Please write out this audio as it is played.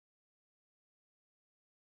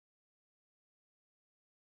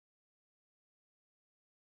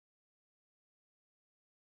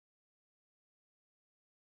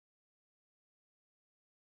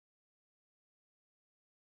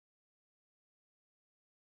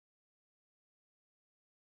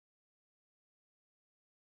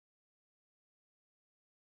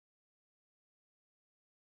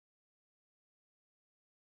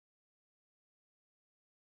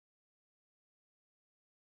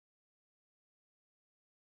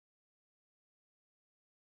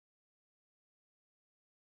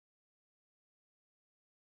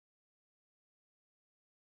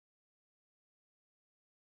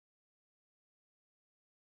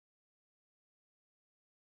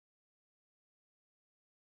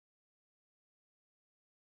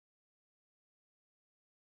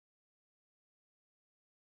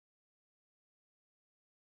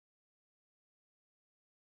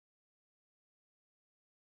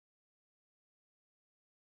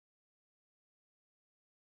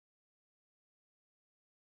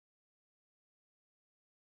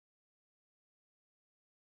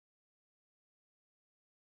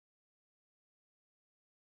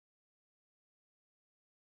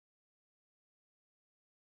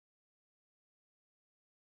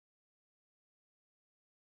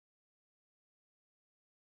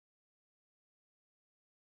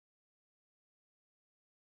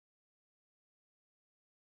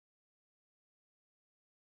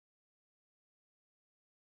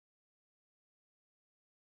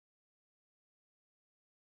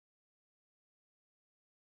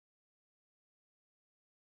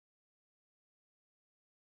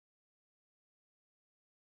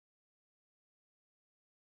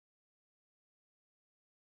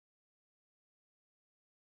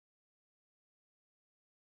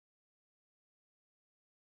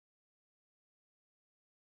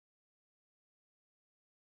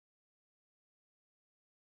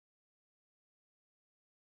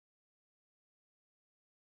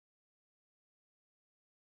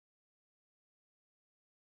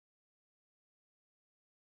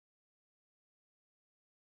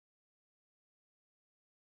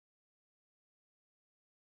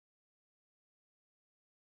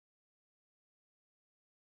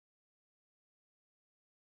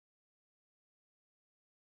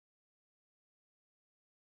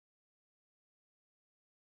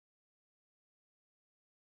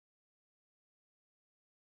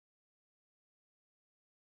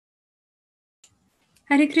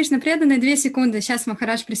Харе Кришна, преданные, 2 секунды, сейчас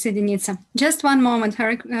Махарадж присоединится. Just one moment,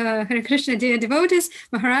 Hare Krishna, dear devotees,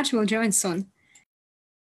 Maharaj will join soon.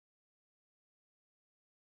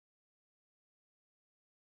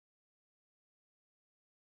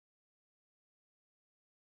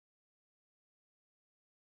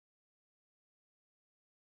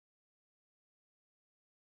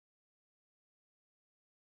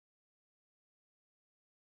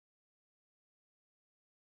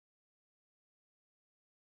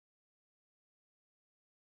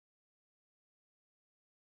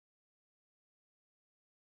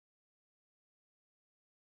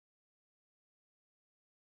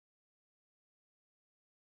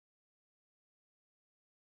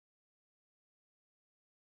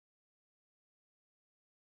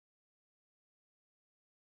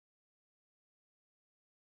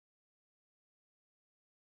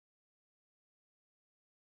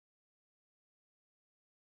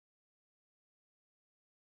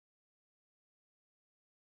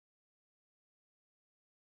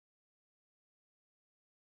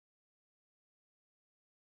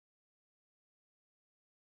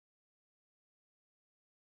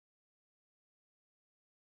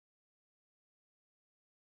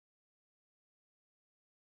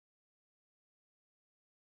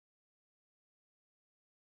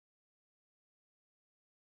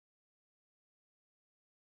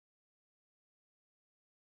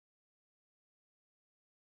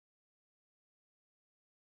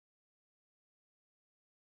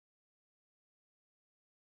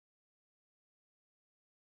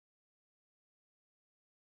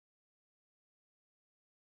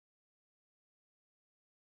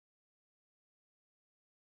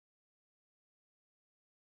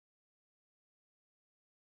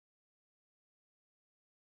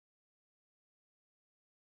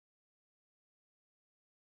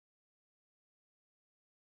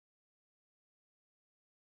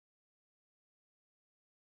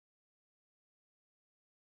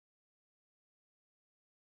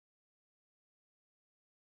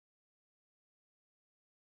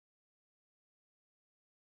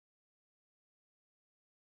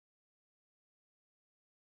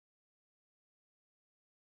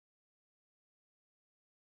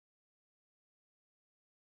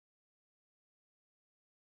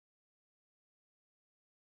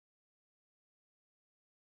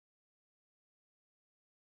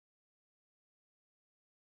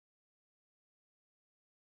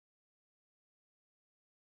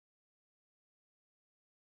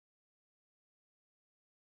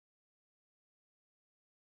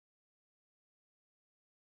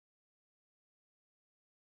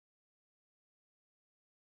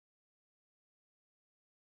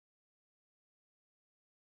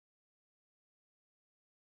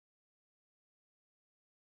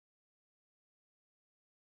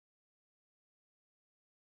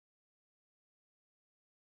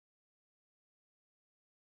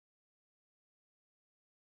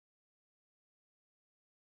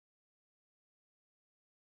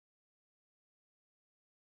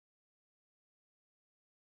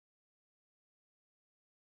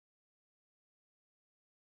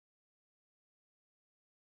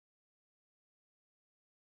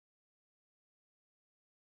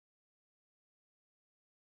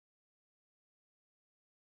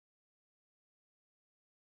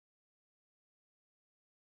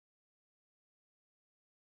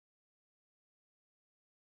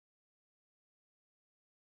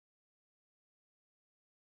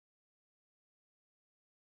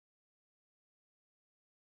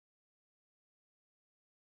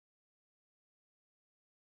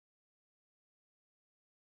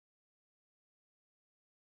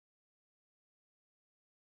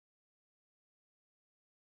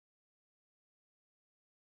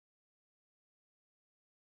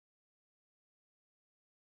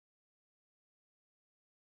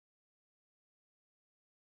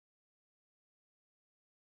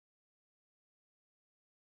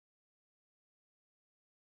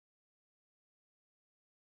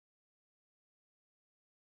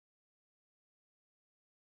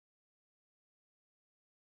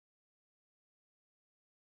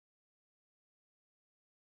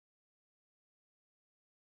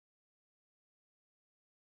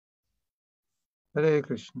 Hare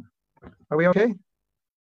Krishna. Are we okay?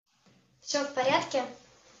 Все в порядке?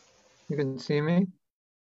 You can see me,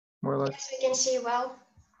 more or less? Yes, we can see you well.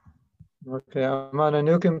 Okay, I'm on a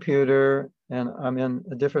new computer and I'm in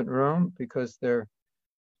a different room because they're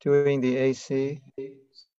doing the AC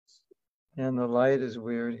and the light is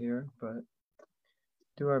weird here, but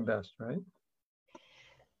do our best, right?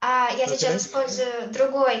 Я Okay. сейчас использую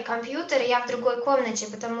другой компьютер, я в другой комнате,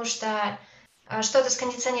 потому что Что-то с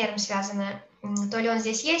кондиционером связано. То ли он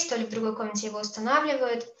здесь есть, то ли в другой комнате его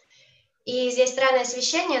устанавливают. И здесь странное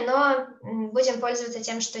освещение, но будем пользоваться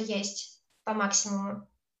тем, что есть по максимуму.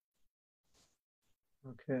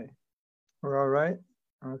 Okay. We're all right?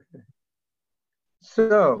 Okay.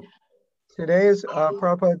 So, today is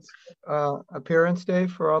Prabhupada's appearance day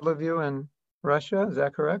for all of you in Russia. Is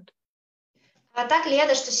that correct? А так ли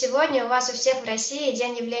это, что сегодня у вас у всех в России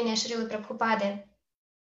день явления Шрилы Прабхупады?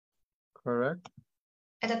 Correct.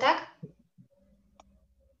 Это так?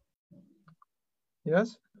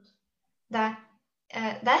 Yes? Да.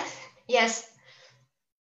 Да? Yes.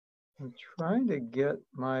 I'm trying to get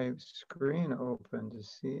my screen open to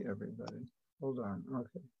see everybody. Hold on.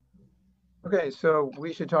 Okay. Okay, so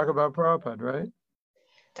we should talk about Prabhupada, right?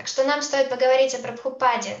 Так что нам стоит поговорить о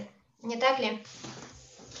Прабхупаде, не так ли?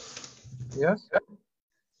 Yes?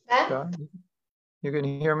 Да? Scott? You can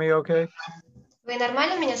hear me okay? Вы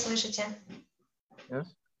нормально меня слышите? Yes?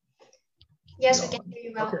 Yes, we can hear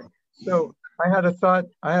you well. Okay. So I had a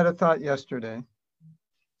thought yesterday,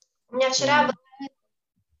 У меня вчера был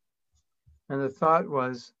and the thought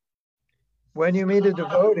was, when you meet a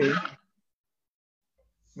devotee,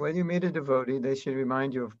 they should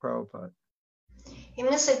remind you of Prabhupada. И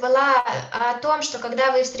мысль была о том, что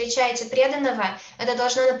когда вы встречаете преданного, это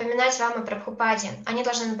должно напоминать вам о Прабхупаде. Они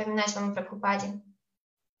должны напоминать вам о Прабхупаде.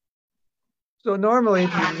 So normally,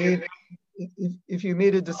 if you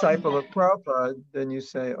meet a disciple of Prabhupada, then you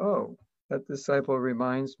say, "Oh, that disciple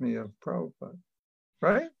reminds me of Prabhupada,"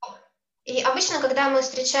 right? И обычно, когда мы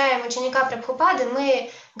встречаем ученика Прабхупады,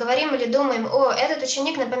 мы говорим или думаем: о, этот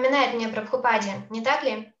ученик напоминает мне о Прабхупаде. Не так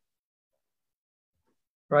ли?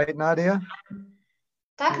 Right, Nadia?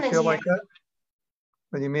 Так, You feel Надия? like that?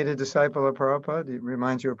 When you meet a disciple of Prabhupada, it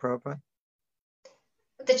reminds you of Prabhupada?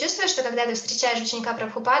 Ты чувствуешь, что когда ты встречаешь ученика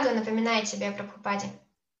Прабхупады, он напоминает тебе о Прабхупаде?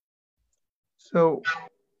 So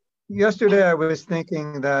yesterday I was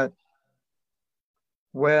thinking that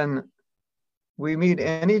when we meet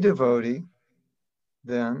any devotee,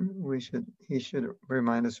 then he should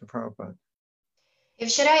remind us of Prabhupada. И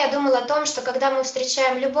вчера я думала о том, что когда мы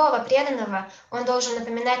встречаем любого преданного, он должен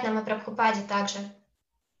напоминать нам о Прабхупаде также.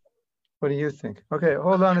 What do you think? Okay,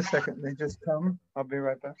 hold on a second. They just come. I'll be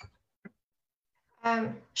right back.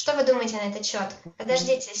 Что вы думаете на этот счет?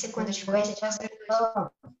 Подождите секундочку, я сейчас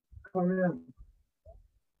вернусь. Come in.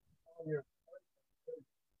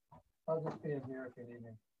 I'll just be in here if you need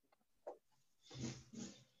me.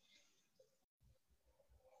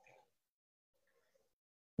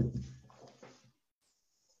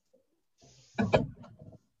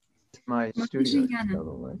 My studio, by the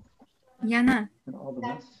way. Яна. And all the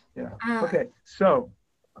mess. Yeah. Ah. Okay. So,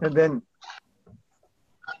 and then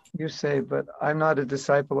you say, but I'm not a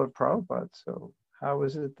disciple of Prabhupada. So how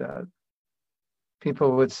is it that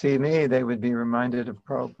people would see me, they would be reminded of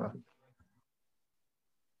Prabhupada?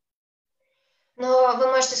 Но вы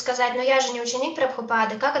можете сказать: но я же не ученик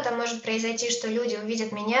Прабхупады. Как это может произойти, что люди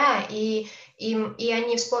увидят меня и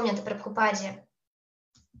они вспомнят о Прабхупаде?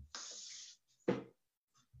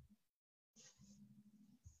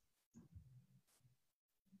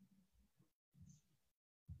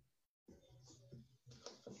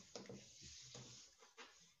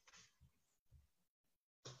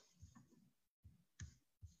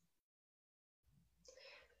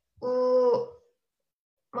 У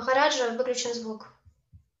Махараджа выключен звук.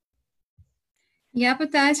 Я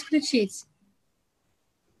пытаюсь включить.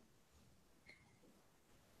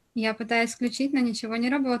 Но ничего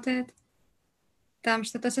не работает. Там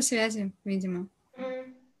что-то со связью, видимо.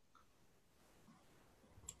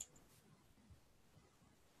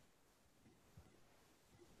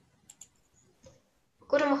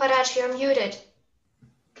 Guru Maharaj, you're muted.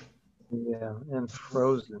 Yeah, and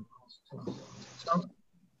frozen. So,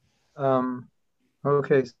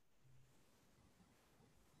 okay.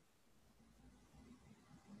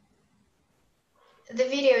 The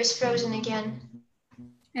video is frozen again.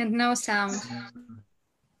 And no sound.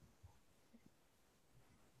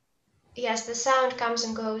 Yes, the sound comes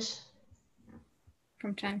and goes.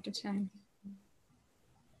 From time to time.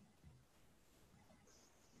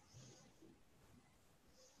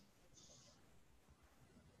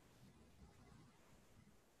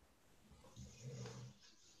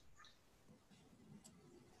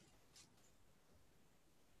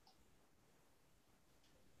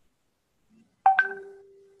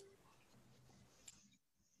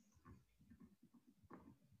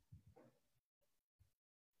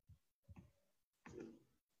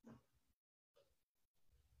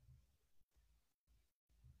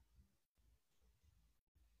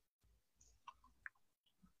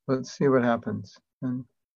 Let's see what happens. And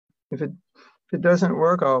if it doesn't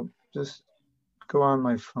work, I'll just go on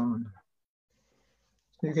my phone.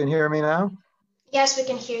 You can hear me now? Yes, we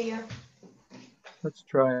can hear you. Let's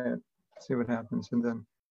try it, see what happens. And then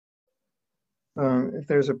if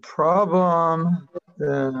there's a problem,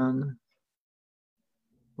 then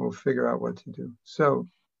we'll figure out what to do. So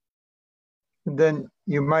then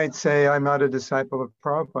you might say, I'm not a disciple of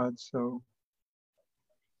Prabhupada, so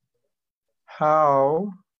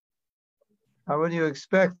how would you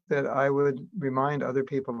expect that I would remind other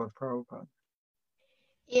people of Prabhupada?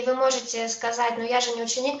 И вы можете сказать, ну я же не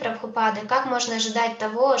ученик Прабхупады, как можно ожидать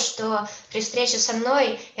того, что при встрече со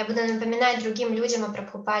мной я буду напоминать другим людям о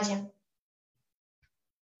Прабхупаде?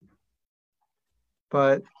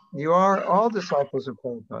 But you are all disciples of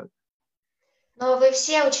Prabhupada. Но вы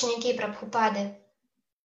все ученики Прабхупады.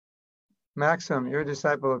 Maxim, you're a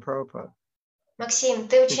disciple of Prabhupada. Максим,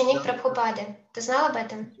 ты ученик Прабхупады. Ты знал об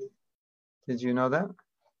этом? Did you know that?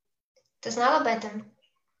 Ты знал об этом?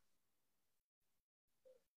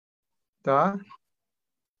 Da?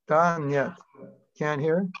 Da, нет. Can't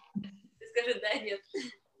hear? Скажи, да, нет.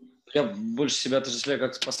 Я больше себя отождествляю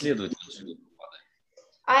как последователь.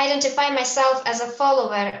 I identify myself as a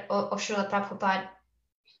follower of Srila Prabhupada.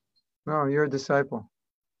 No, you're a disciple.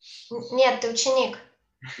 Нет, ты ученик.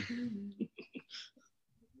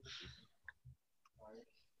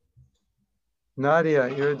 Nadia,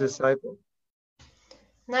 you're a disciple.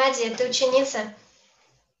 Надя, ты ученица.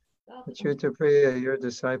 Achyuta Priya, you're a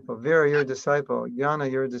disciple. Vera, you're a disciple. Yana,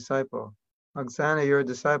 you're a disciple. Oksana, you're a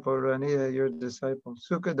disciple. Rania, you're a disciple.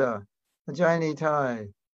 Sukada, Ajayani Tai,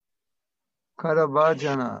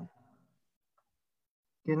 Karabhajana,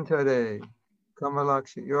 Gintare,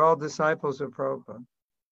 Kamalakshi. You're all disciples of Prabhupada.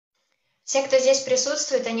 Все, кто здесь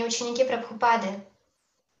присутствует, они ученики Прабхупады.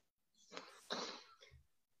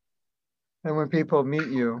 And when people meet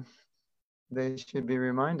you, they should be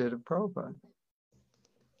reminded of Prabhupada.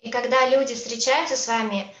 И когда люди встречаются с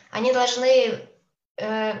вами, мне должны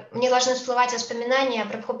всплывать воспоминания о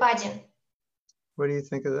Прабхупаде. What do you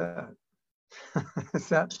think of that? Is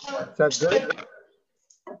that good?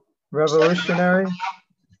 Revolutionary?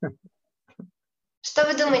 Что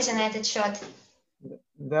вы думаете на этот счет?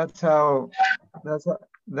 That's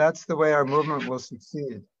the way our movement will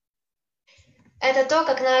succeed. Это то,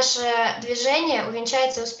 как наше движение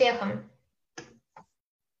увенчается успехом.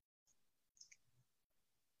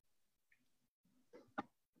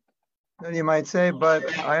 Then you might say, but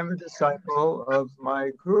I am a disciple of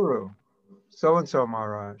my guru, so-and-so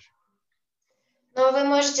Maharaj. Но вы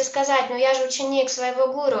можете сказать, ну я же ученик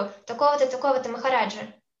своего гуру, такого-то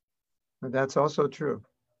Махараджа. But that's also true.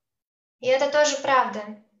 И это тоже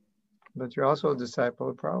правда. But you're also a disciple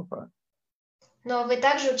of Prabhupada. Но вы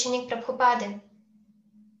также ученик Прабхупады.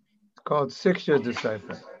 It's called Siksha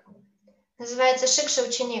disciple. Называется Шикша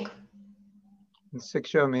ученик. And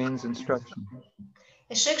Siksha means instruction.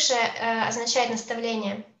 И Шикша означает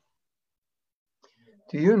наставление.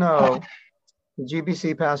 Do you know the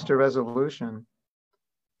GBC passed a resolution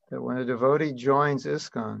that when a devotee joins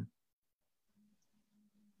ISKCON,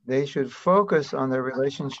 they should focus on their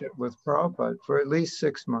relationship with Prabhupada for at least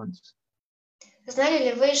 6 months. Знали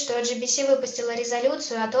ли вы, что GBC выпустила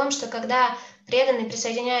резолюцию о том, что когда преданный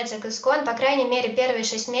присоединяется к ИСККОН, по крайней мере, первые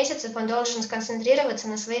 6 месяцев он должен сконцентрироваться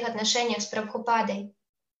на своих отношениях с Прабхупадой?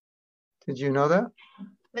 Did you know that?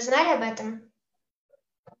 Вы знали об этом?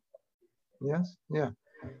 Yes, yeah.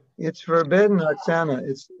 It's forbidden, Oksana.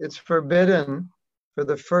 It's forbidden for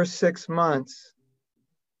the first 6 months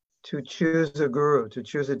to choose a guru, to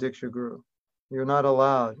choose a Diksha guru. You're not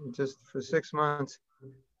allowed. Just for 6 months,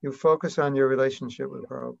 you focus on your relationship with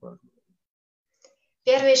Prabhupada.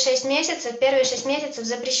 Первые 6 месяцев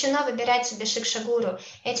запрещено выбирать себе шикша-гуру.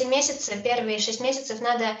 Первые 6 месяцев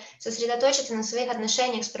надо сосредоточиться на своих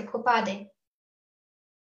отношениях с Прабхупадой.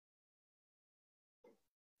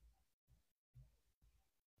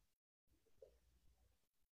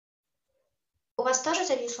 У вас тоже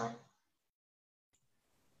зависло?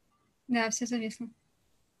 Да, все зависло.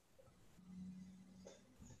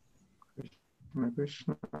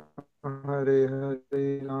 Krishna, Hare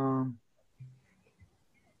Hare Ram.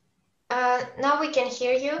 Now we can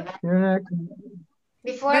hear you. You're not,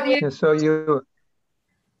 Before But we... yeah, so you,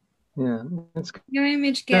 yeah, it's Your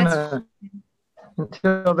image gets... gonna,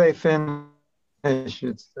 until they finish,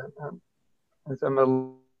 it's a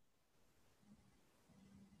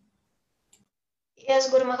Yes,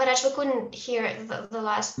 Guru Maharaj, we couldn't hear the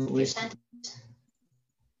last few sentences.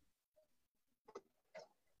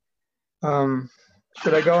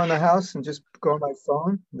 Should I go in the house and just go on my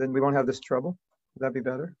phone? Then we won't have this trouble. Would that be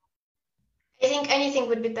better? I think anything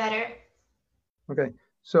would be better. Okay,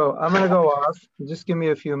 so I'm gonna go off. Just give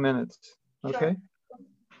me a few minutes, okay?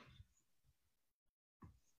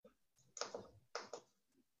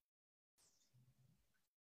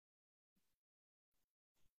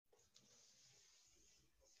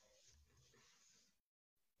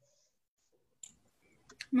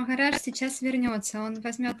 Махарадж сейчас вернется. Он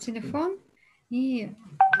возьмет телефон и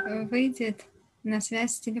выйдет на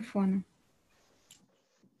связь с телефона.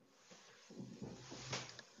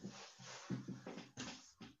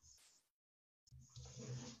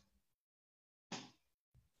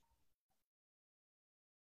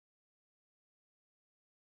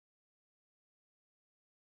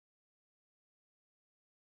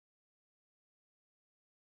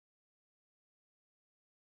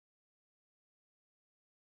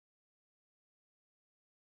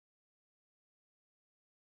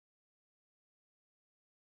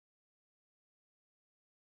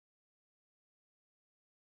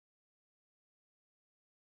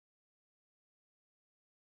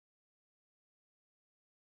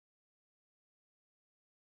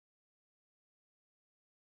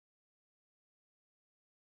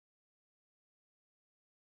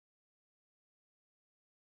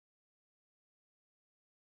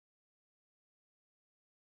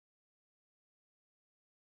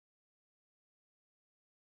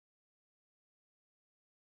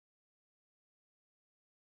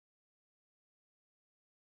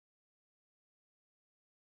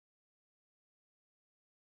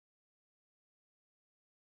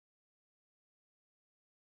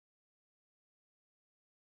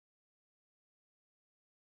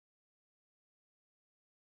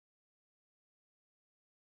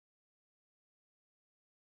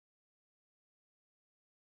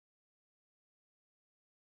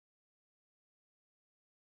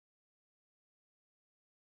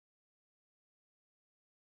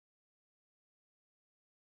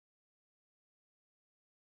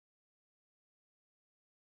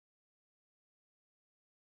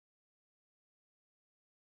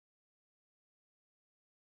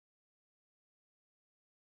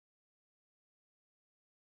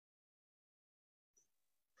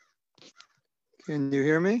 Can you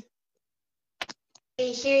hear me?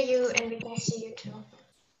 We hear you and we can see you too.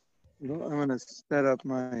 Well, I'm going to set up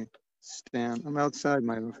my stand. I'm outside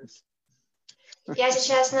my office. Я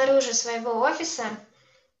сейчас снаружи своего офиса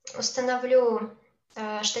установлю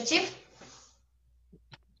штатив.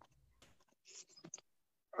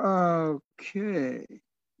 Okay.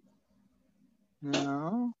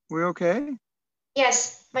 Now, we okay?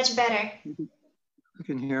 Yes, much better. You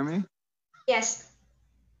can hear me? Yes.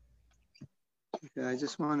 Okay, I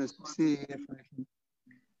just want to see if I can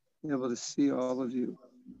be able to see all of you.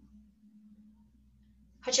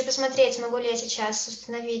 Хочу посмотреть, могу ли я сейчас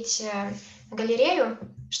установить галерею,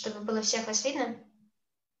 чтобы было всех вас видно.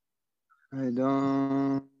 I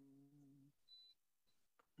don't.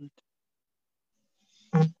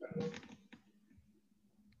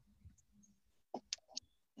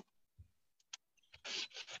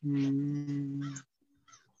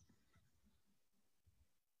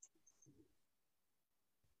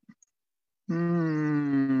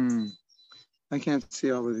 I can't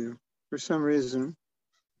see all of you. For some reason.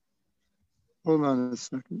 Hold on a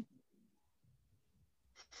second.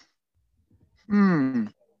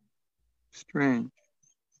 Strange.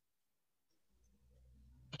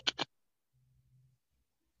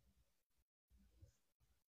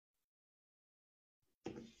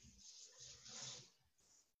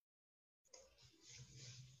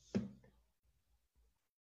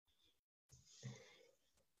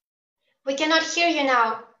 We cannot hear you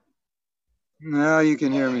now. Now you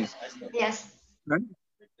can hear me. Yes. Right?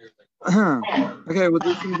 Okay, we'll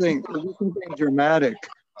do something dramatic.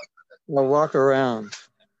 I'll walk around.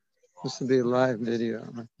 This will be a live video.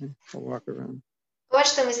 I'll walk around. Вот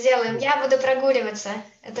что мы сделаем. Я буду прогуливаться.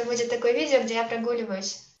 Это будет такое видео, где я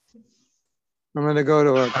прогуливаюсь. I'm going to go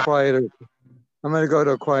to a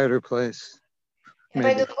quieter place. Я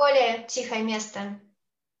пойду в более тихое место,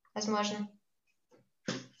 возможно.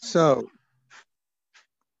 So,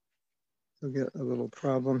 we'll get a little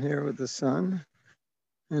problem here with the sun.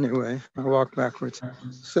 Anyway, I'll walk backwards.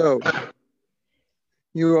 So,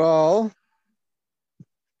 you all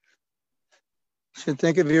should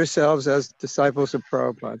think of yourselves as disciples of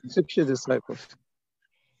Prabhupada, Siksha disciples.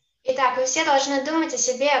 Итак, вы все должны думать о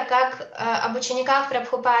себе как об учениках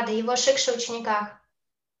Прабхупады, его шикша учениках.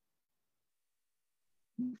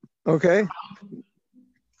 Okay?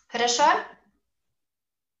 Хорошо?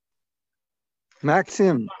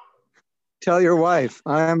 Maxim, tell your wife,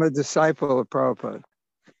 I am a disciple of Prabhupada.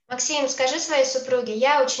 Максим, скажи своей супруге,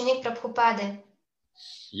 я ученик Прабхупады.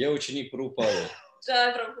 Я ученик Прабхупады.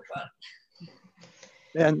 Джай Прабхупада.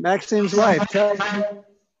 And Maxim's wife,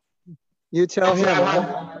 you tell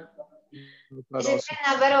him. И теперь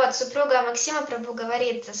наоборот, супруга Максима Прабху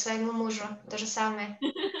говорит своему мужу то же самое.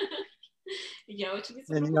 Я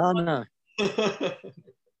ученица And Прабхупады.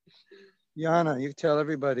 Yana, you tell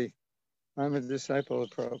everybody, I'm a disciple of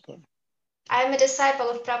Prabhupada. I'm a disciple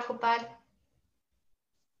of Prabhupada.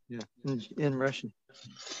 Yeah, in Russian.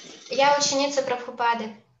 Я ученица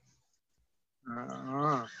Прабхупады.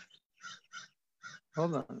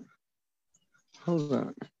 Hold on. Hold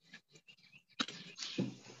on.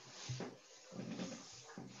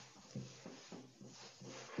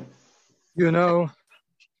 You know,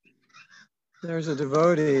 there's a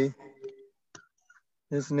devotee.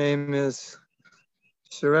 His name is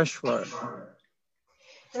Sureshwar.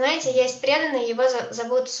 Знаете, есть преданный, его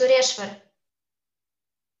зовут Сурешвар.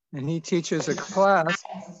 And he teaches a class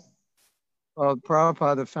called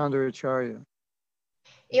Prabhupada, the Founder Acharya.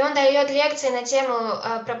 И он дает лекции на тему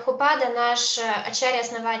Прабхупада, наш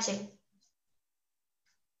ачарья-основатель.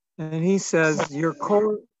 And he says your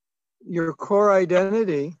core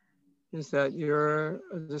identity is that you're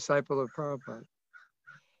a disciple of Prabhupada.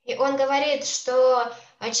 И он говорит, что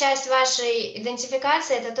часть вашей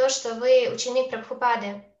идентификации это то, что вы ученик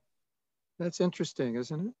Прабхупады. That's interesting,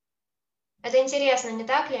 isn't it? Это интересно, не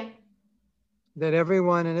так ли? That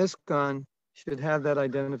everyone in ISKCON should have that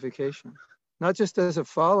identification, not just as a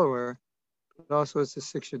follower, but also as a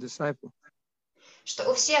Siksha disciple. Что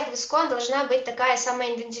у всех в ИСККОН должна быть такая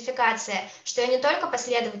самоидентификация, что я не только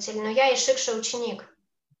последователь, но я и Шикша ученик.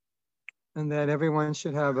 And that everyone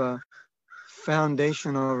should have a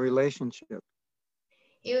foundational relationship.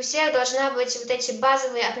 И у всех должна быть вот эти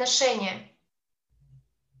базовые отношения.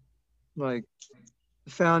 Like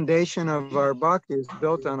the foundation of our bhakti is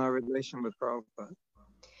built on our relation with Prabhupada.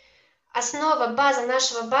 Основа, база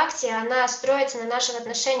нашего бхакти, она строится на наших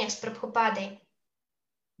отношениях с Прабхупадой.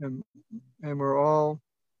 And we're all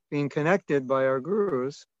being connected by our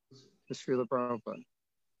gurus to Srila Prabhupada.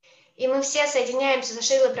 И мы все соединяемся со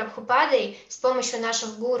Шрилой Прабхупадой с помощью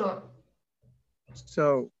наших гуру.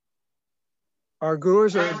 So our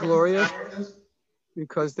gurus are glorious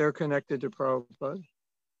because they're connected to Prabhupada.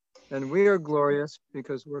 And we are glorious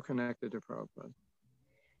because we're connected to Prabhupada.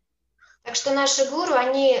 Так что наши гуру,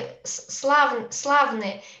 они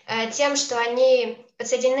славны тем, что они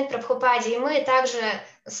подсоединены к Прабхупаде, и мы также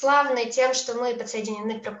славны тем, что мы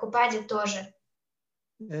подсоединены к Прабхупаде тоже.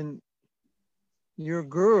 And your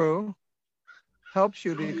guru helps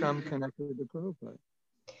you to become connected to Prabhupada.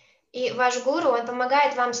 И ваш гуру, он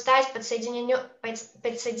помогает вам стать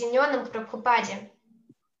подсоединенным к Прабхупаде.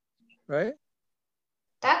 Right?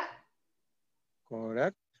 Так?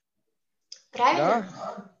 Correct. Правильно?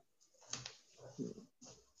 Yeah.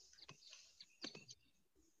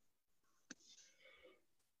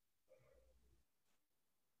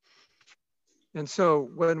 And so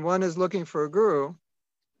when one is looking for a guru,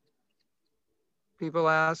 people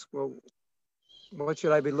ask, well, what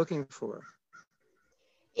should I be looking for?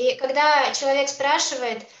 И когда человек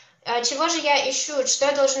спрашивает, чего же я ищу, что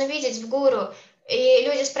я должен увидеть в гуру, и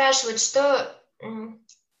люди спрашивают, что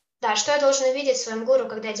я должен увидеть в своем гуру,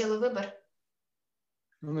 когда я делаю выбор.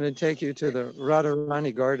 I'm going to take you to the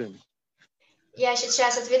Radharani garden. Я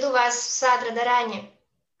сейчас отведу вас в сад Радарани.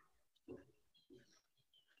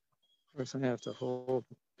 Of course, I have to hold.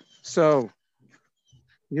 So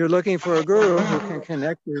you're looking for a guru who can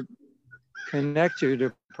connect you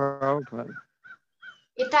to Prabhupada.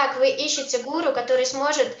 Итак, вы ищете гуру, который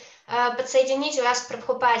сможет подсоединить вас к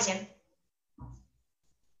Прабхупаде.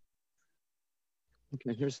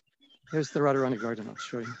 Okay, here's the Radharani garden. I'll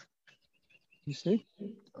show you. You see?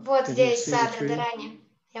 Вот Can you здесь see сад the tree? Радарани.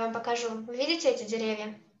 Я вам покажу. Вы видите эти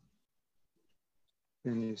деревья?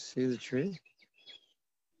 Can you see the tree?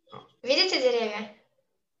 Видите деревья?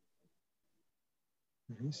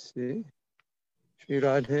 You see? Shri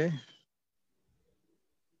Radhe.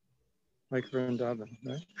 Like Vrindavan,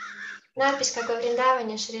 right? Надпись, как во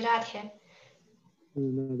Вриндаване, Шри Радхе.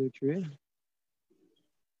 Another tree.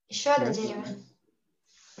 Еще одно Right. дерево.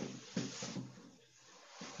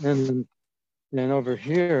 And then over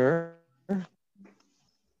here, I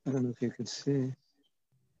don't know if you can see,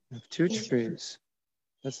 I have two trees.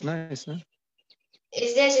 That's nice, huh? И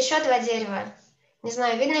здесь еще два дерева. Не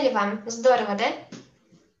знаю, видно ли вам? Здорово, да?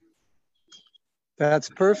 That's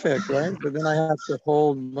perfect, right? But then I have to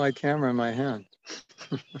hold my camera in my hand.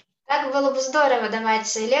 Так было бы здорово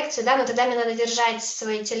давать лекцию, да? Но тогда мне надо держать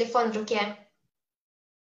свой телефон в руке.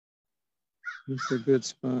 It's a good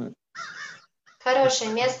spot.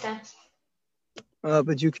 Хорошее место.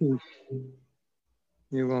 But you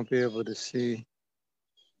won't be able to see.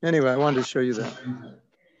 Anyway, I wanted to show you that.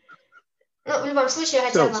 Ну, в любом случае, я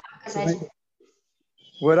хотела вам показать.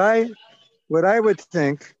 What I would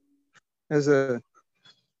think as a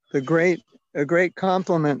great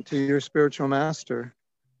compliment to your spiritual master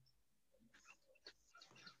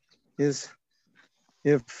is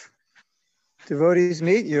if devotees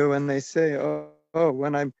meet you and they say, oh,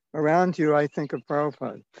 when I'm around you, I think of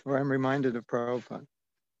Prabhupada, or I'm reminded of Prabhupada.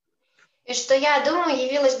 И что я думаю,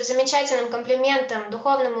 явилось бы замечательным комплиментом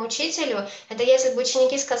духовному учителю, это если бы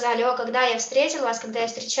ученики сказали: о, когда я встретил вас, когда я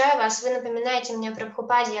встречаю вас, вы напоминаете мне о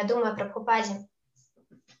Прабхупаде, я думаю о Прабхупаде.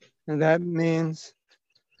 And that means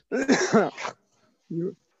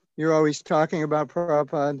you're always talking about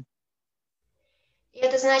Prabhupada. И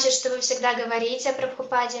это значит, что вы всегда говорите о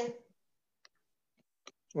Прабхупаде.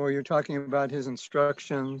 Or you're talking about his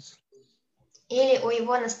instructions. Или о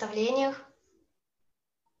его наставлениях.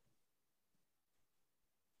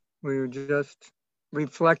 Or you're just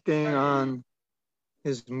reflecting on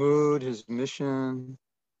his mood, his mission.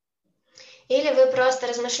 Или вы просто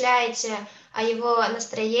размышляете о его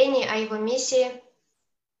настроении, о его миссии.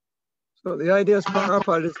 So the idea is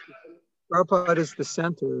Prabhupada is the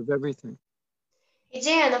center of everything.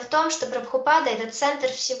 Идея она в том, что Прабхупада — это центр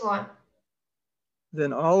всего.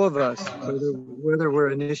 Then all of us, whether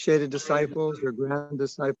we're initiated disciples or grand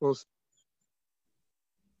disciples,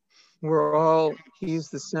 he's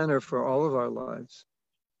the center for all of our lives.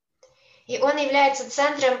 И он является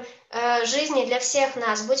центром жизни для всех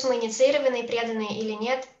нас, будь мы инициированные, преданные или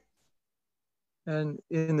нет. And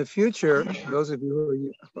in the future, those of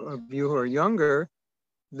you who are younger,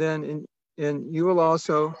 then you will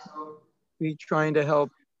also be trying to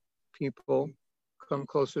help people come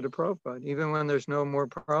closer to Prabhupada. Even when there's no more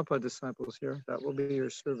Prabhupada disciples here, that will be your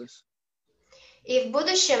service. И в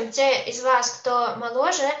будущем, те из вас, кто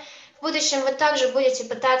моложе, в будущем вы также будете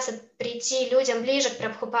пытаться прийти людям ближе к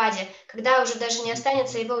Прабхупаде, когда уже даже не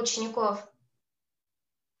останется его учеников.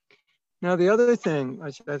 Now, the other thing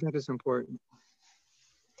which I think is important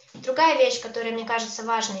Другая вещь, которая мне кажется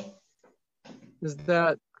важной, is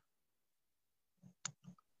that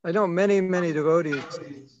I know many devotees,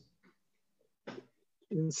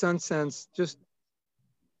 in some sense, just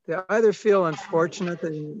they either feel unfortunate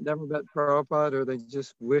that they never met Prabhupada, or they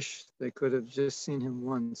just wish they could have just seen him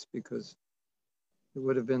once because it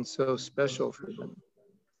would have been so special for them.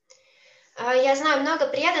 Я знаю много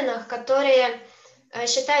преданных, которые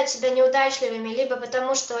считают себя неудачливыми, либо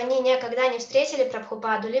потому, что они никогда не встретили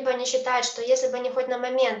Прабхупаду, либо они считают, что если бы они хоть на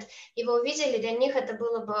момент его увидели, для них это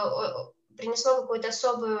было бы, принесло какую-то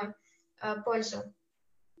особую пользу.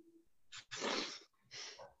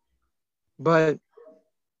 But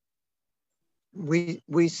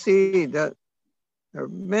we see that there are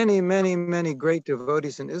many great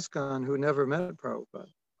devotees in ISKCON who never met Prabhupada.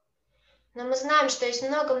 Но мы знаем, что есть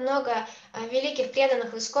много-много великих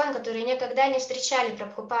преданных в ИСККОН, которые никогда не встречали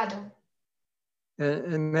Прабхупаду.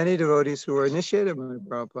 And many devotees who were initiated by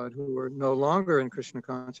Prabhupada who were no longer in Krishna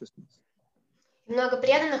consciousness. Много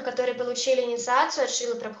преданных, которые получили инициацию от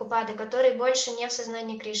Шрилы Прабхупады, которые больше не в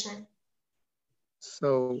сознании Кришны.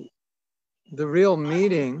 So the real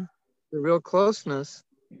meeting, the real closeness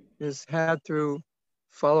is had through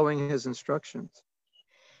following his instructions.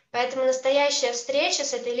 Поэтому настоящая встреча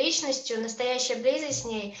с этой личностью, настоящая близость с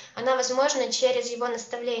ней, она возможна через его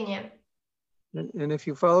наставления. And if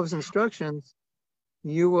you follow his instructions,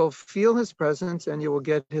 you will feel his presence and you will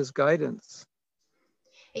get his guidance.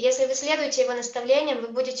 И если вы следуете его наставлениям, вы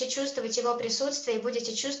будете чувствовать его присутствие и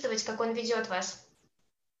будете чувствовать, как он ведет вас.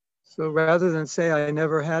 So rather than say, I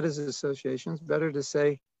never had his associations, better to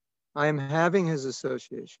say, I am having his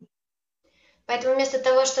association. Поэтому вместо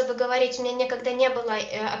того, чтобы говорить, у меня никогда не было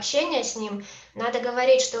общения с ним, надо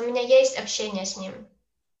говорить, что у меня есть общение с ним.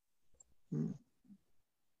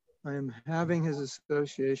 I am having his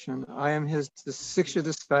association. I am his Siksha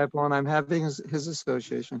disciple, and I'm having his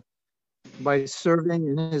association by serving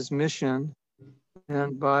in his mission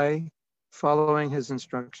and by following his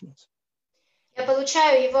instructions. Я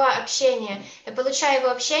получаю его общение. Я получаю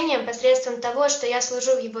его общение посредством того, что я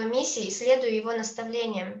служу в его миссии и следую его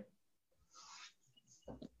наставлениям.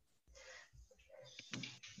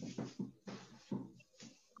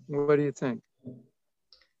 What do you think?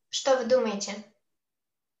 Что вы думаете?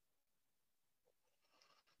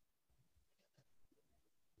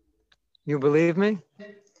 You believe me?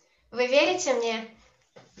 Вы верите мне?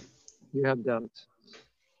 You have doubts.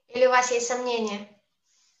 Или у вас есть сомнения?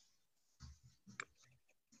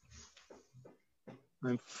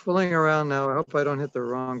 I'm fooling around now. I hope I don't hit the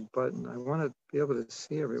wrong button. I want to be able to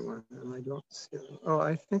see everyone, and I don't see it. Oh,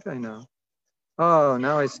 I think I know. Oh,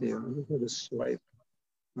 now I see you. I'm just going to swipe.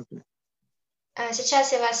 Okay.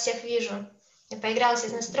 Сейчас я вас всех вижу. Я поигрался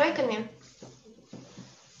с настройками.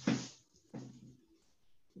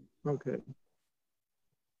 Okay.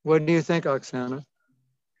 What do you think, Oksana?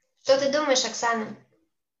 Что ты думаешь, Оксана?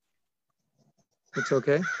 It's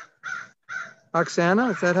okay.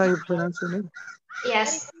 Oksana, is that how you pronounce your name?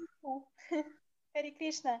 Yes.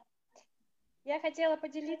 Кришна. Я хотела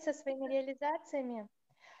поделиться своими реализациями.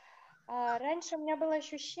 Раньше у меня было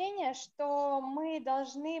ощущение, что мы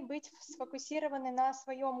должны быть сфокусированы на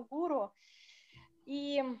своем гуру.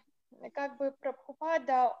 И как бы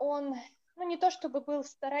Прабхупада, он, ну не то чтобы был в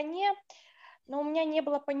стороне, но у меня не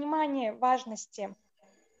было понимания важности.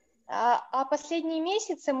 А последние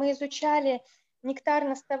месяцы мы изучали нектар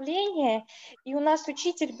наставления, и у нас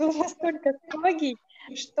учитель был настолько строгий,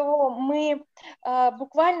 что мы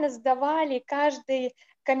буквально сдавали каждый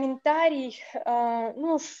комментарий,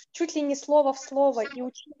 ну, чуть ли не слово в слово, и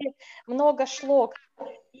учили много шлок.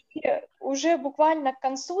 И уже буквально к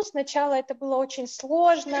концу, сначала это было очень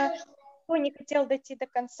сложно, никто не хотел дойти до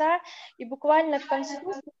конца, и буквально к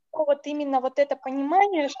концу вот именно вот это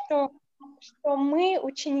понимание, что мы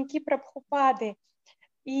ученики Прабхупады,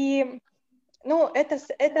 и ну, это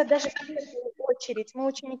даже в первую очередь, мы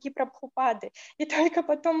ученики Прабхупады, и только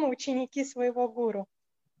потом мы ученики своего гуру.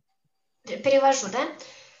 Перевожу,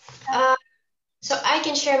 да? So I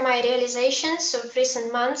can share my realizations of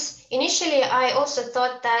recent months. Initially, I also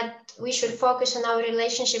thought that we should focus on our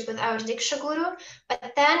relationship with our Diksha Guru,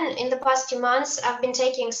 but then in the past few months, I've been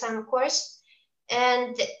taking some course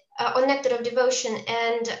and on Nectar of Devotion,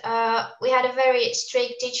 and we had a very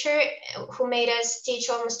strict teacher who made us teach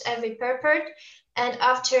almost every purport. And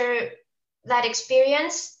after that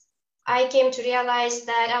experience, I came to realize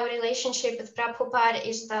that our relationship with Prabhupada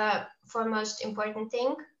is the foremost important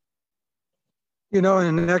thing. You know,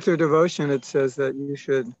 in Nectar Devotion, it says that you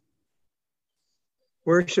should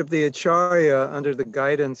worship the Acharya under the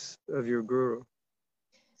guidance of your Guru.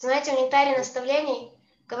 Знаете, в Нектаре наставлений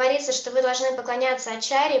говорится, что вы должны поклоняться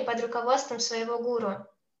Ачарье под руководством своего гуру.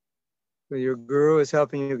 So your Guru is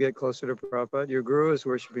helping you get closer to Prabhupada. Your Guru is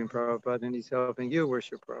worshiping Prabhupada, and he's helping you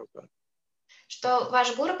worship Prabhupada. Что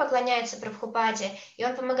ваш гуру поклоняется Прабхупаде, и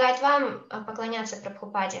он помогает вам поклоняться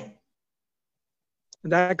Прабхупаде.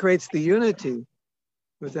 And that creates the unity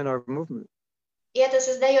within our movement. И это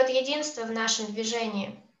создает единство в нашем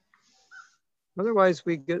движении. Otherwise,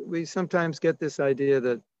 we sometimes get this idea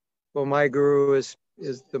that, well, my Guru is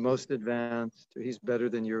the most advanced, or he's better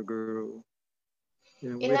than your Guru. You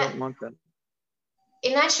know, we don't want that.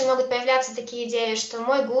 Иначе могут появляться такие идеи, что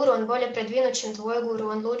мой гуру, он более продвинут, чем твой гуру,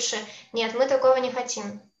 он лучше. Нет, мы такого не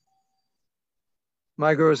хотим.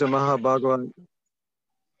 My Guru is a Mahabhagavat.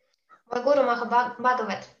 Мой гуру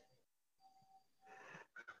Махабхагават.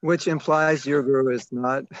 Which implies your Guru is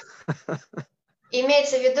not.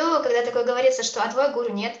 Имеется в виду, когда такое говорится, что а твой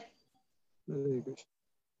гуру нет.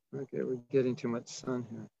 Okay, we're getting too much sun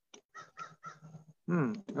here.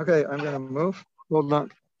 Okay, I'm going to move. Hold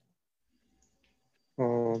on.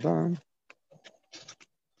 Hold on.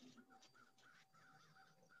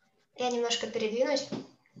 Я немножко передвинусь.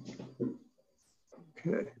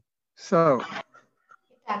 Okay, so.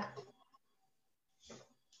 Итак.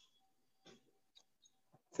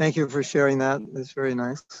 Thank you for sharing that. That's very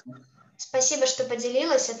nice. Спасибо, что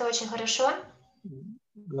поделилась. Это очень хорошо.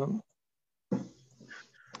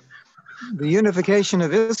 The unification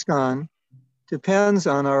of ISKCON depends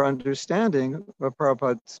on our understanding of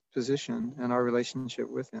Prabhupada's position and our relationship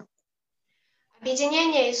with him.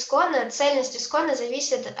 Объединение Искона, цельность Искона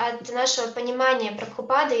зависит от нашего понимания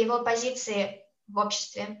Прабхупады и его позиции в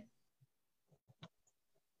обществе.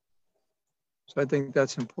 So I think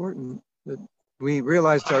that's important, that we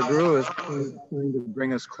realized our Guru is trying to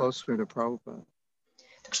bring us closer to Prabhupada.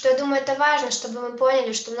 Так что я думаю, это важно, чтобы мы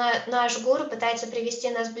поняли, что наш гуру пытается привести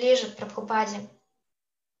нас ближе к Прабхупаде.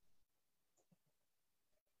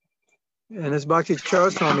 And as Bhakti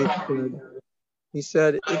Chariswami said, he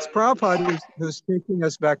said, it's Prabhupada who's taking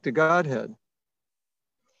us back to Godhead.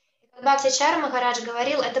 Как Бхактичара Махарадж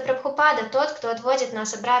говорил, это Прабхупада, тот, кто отводит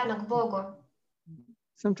нас обратно к Богу.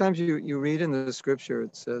 Sometimes you read in the scripture,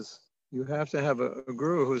 it says, you have to have a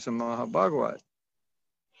guru who's a Mahabhagavat.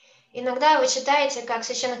 Иногда вы читаете, как в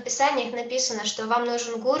Священных Писаниях написано, что вам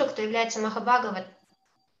нужен гуру, кто является Махабхагават.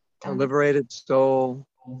 A liberated soul.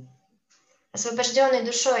 Освобожденный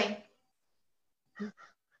душой.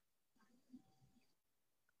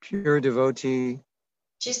 Pure devotee.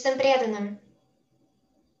 Чистым преданным.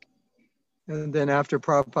 And then after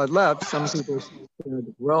Prabhupada left, some people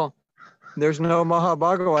said, well, there's no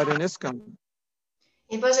Mahabhagavat in ISKCON.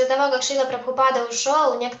 И после того, как Шрила Прабхупада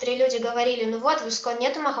ушел, некоторые люди говорили, ну вот, в Искон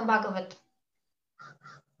нету Махабхагават.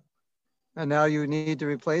 And now you need to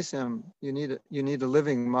replace him. You need a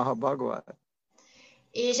living Mahabhagavat.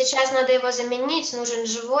 И сейчас надо его заменить, нужен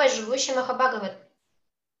живущий Махабхагават.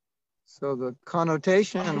 So the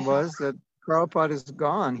connotation was that Prabhupada is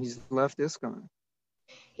gone. He's left ISKCON.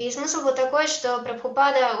 И смысл был такой, что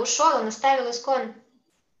Прабхупада ушел, он оставил Искон.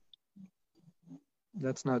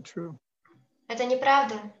 That's not true. Это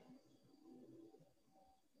неправда.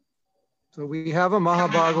 So we have a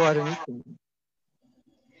Mahabhagavad in ISKCON.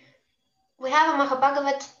 We have a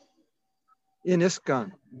Mahabhagavat. In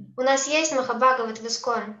ISKCON. У нас есть Махабхагават в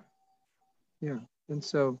Искон. Yeah. And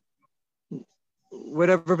so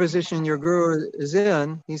whatever position your guru is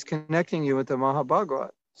in, he's connecting you with the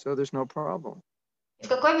Mahabhagavat. So there's no problem. И в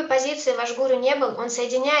какой бы позиции ваш гуру не был, он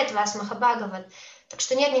соединяет вас с Махабхагават. Так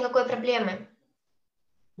что нет никакой проблемы.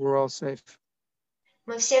 We're all safe.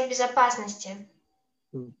 Мы все в безопасности.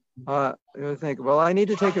 You think, well, I need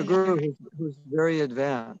to take a guru who's very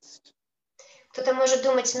advanced. Кто-то может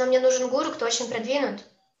думать, но мне нужен гуру, кто очень продвинут.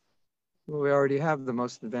 Well, we already have the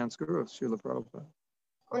most advanced guru, Srila Prabhupada.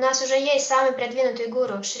 У нас уже есть самый продвинутый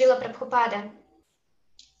гуру, Шрила Прабхупада.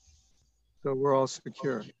 So we're all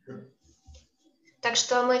secure. Так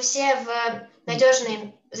что мы все в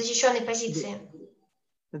надежной, защищенной позиции.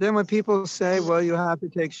 And then when people say, well, you have to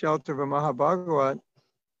take shelter of a Mahabhagavat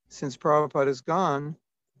since Prabhupada is gone,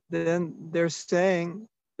 then they're saying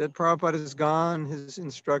that Prabhupada is gone, his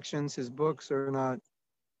instructions, his books are not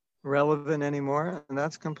relevant anymore, and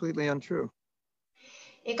that's completely untrue.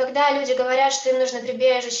 И когда люди говорят, что им нужно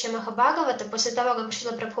прибежище Махабхагавата после того, как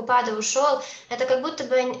Шрила Прабхупада ушел, это как будто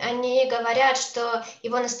бы они говорят, что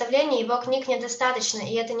его наставлений, его книг недостаточно,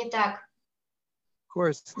 и это не так. Of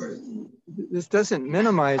course, this doesn't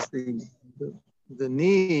minimize the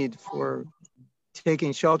need for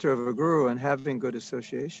taking shelter of a guru and having good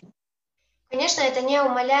association. Конечно, это не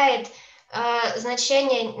умаляет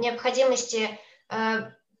значение необходимости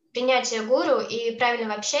принятия гуру и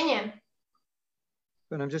правильного общения.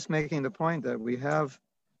 But I'm just making the point that we have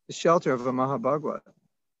the shelter of a Mahabhagavat.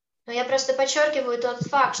 Но я просто подчеркиваю тот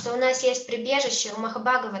факт, что у нас есть прибежище у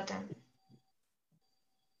Махабхагавата.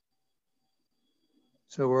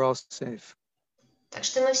 So we're all safe. Так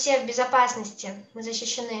что мы все в безопасности, мы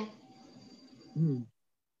защищены.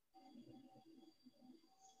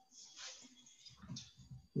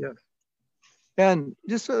 Yes. And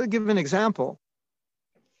just to give an example.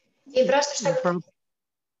 И просто чтобы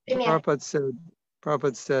пример.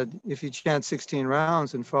 Prabhupada said, if you chant 16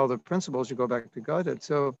 rounds and follow the principles, you go back to Godhead.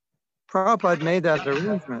 So Prabhupada made that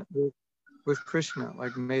arrangement with Krishna,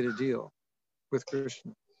 like made a deal with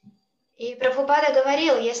Krishna. И Прабхупада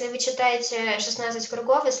говорил, если вы читаете 16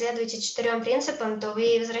 кругов и следуете 4 принципам, то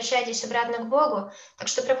вы возвращаетесь обратно к Богу. Так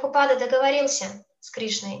что Прабхупада договорился с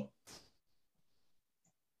Кришной.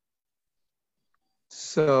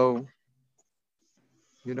 So,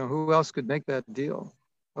 who else could make that deal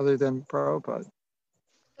other than Prabhupada?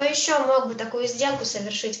 Кто еще мог бы такую сделку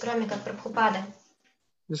совершить, кроме как Прабхупада?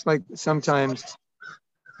 Just like sometimes,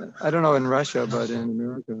 I don't know in Russia, but in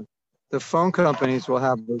America, the phone companies will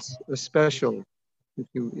have a special.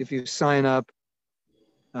 If you sign up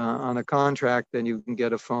on a contract, then you can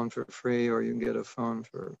get a phone for free, or you can get a phone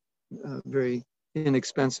for very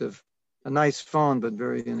inexpensive, a nice phone, but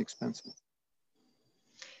very inexpensive.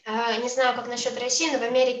 Не знаю, как насчет России, но в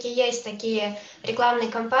Америке есть такие рекламные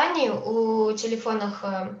кампании у телефонных,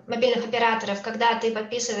 мобильных операторов. Когда ты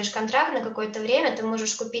подписываешь контракт на какое-то время, ты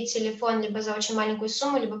можешь купить телефон либо за очень маленькую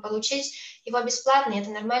сумму, либо получить его бесплатно. Это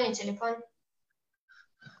нормальный телефон.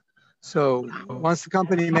 So once the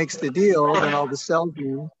company makes the deal, then all the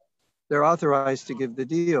salesmen, they're authorized to give the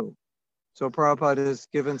deal. So Prabhupada has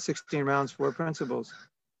given 16 rounds, 4 principles.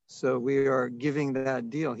 So we are giving that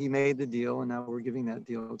deal. He made the deal, and now we're giving that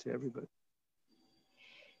deal to everybody.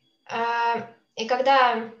 И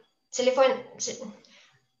когда телефонная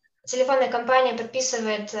компания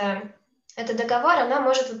подписывает этот договор, она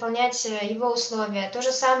может выполнять его условия. То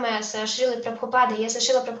же самое с Шрилой Прабхупадой. Если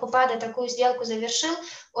Шрила Прабхупада такую сделку завершил,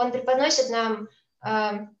 он преподносит нам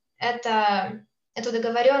эту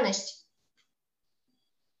договоренность.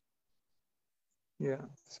 Yeah.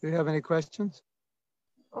 So you have any questions?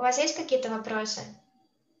 У вас есть какие-то вопросы?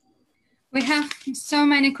 We have so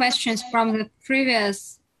many questions from the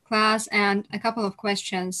previous class and a couple of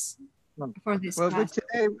questions for this class. But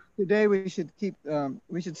today we should keep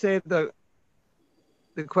we should save the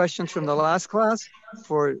questions from the last class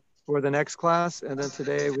for the next class, and then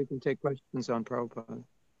today we can take questions on Prabhupada.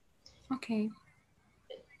 Okay.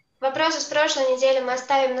 Вопросы с прошлой недели мы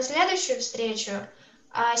оставим на следующую встречу,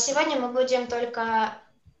 а сегодня мы будем только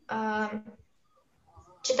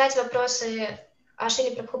читать вопросы о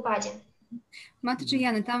Шриле Прабхупаде. Матаджи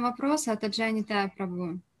Яна, там вопросы от Аджани Тая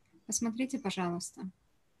Прабху. Посмотрите, пожалуйста.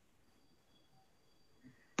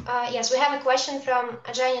 Yes, we have a question from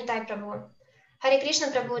Ajani Thai Prabhu. Hare Krishna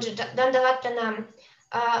Prabhuji, Dandavat Pranam.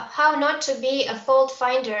 How not to be a fault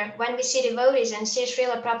finder when we see devotees and see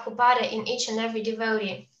Srila Prabhupada in each and every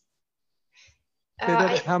devotee?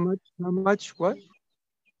 How much, what?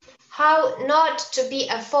 How not to be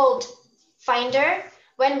a fault finder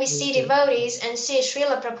when we see devotees and see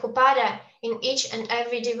Srila Prabhupada in each and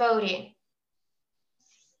every devotee.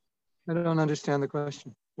 I don't understand the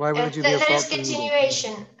question. Why would you be a There is fault finder?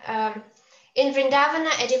 continuation. In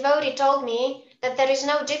Vrindavana, a devotee told me that there is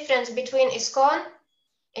no difference between ISKCON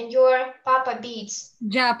and your Papa beads.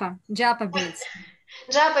 Japa beads.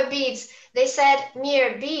 Japa beads. They said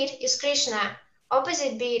mere bead is Krishna.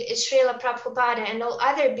 Opposite bead is Srila Prabhupada, and all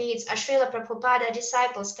other beads are Srila Prabhupada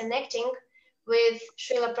disciples connecting with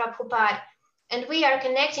Srila Prabhupada. And we are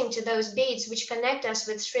connecting to those beads which connect us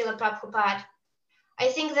with Srila Prabhupada. I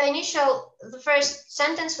think the first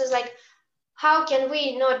sentence was like, how can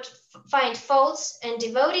we not find faults and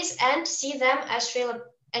devotees and see them as Srila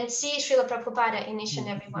Prabhupada in each and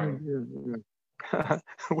every one?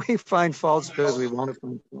 We find faults because we want to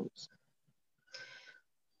find faults.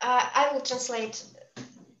 I will translate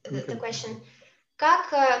the question.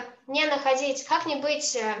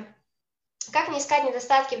 Как не искать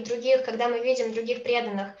недостатки в других, когда мы видим других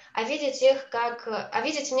преданных, а видеть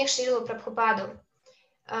в них Шрилу Прабхупаду?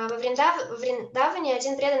 Во Вриндаване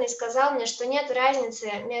один преданный сказал мне, что нет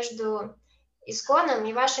разницы между исконом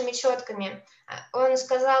и вашими четками. Он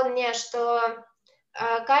сказал мне, что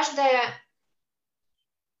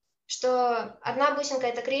одна бусинка —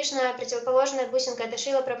 это Кришна, противоположная бусинка — это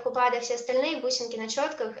Шрила Прабхупада, все остальные бусинки на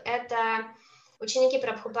четках — это ученики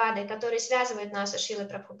Прабхупады, которые связывают нас со Шрилой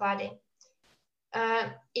Прабхупадой.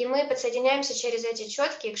 И мы подсоединяемся через эти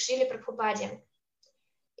четки к Шриле Прабхупаде.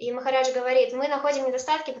 И Махарадж говорит, мы находим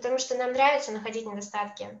недостатки, потому что нам нравится находить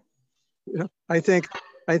недостатки. I think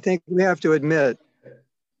we have to admit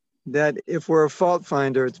that if we're a fault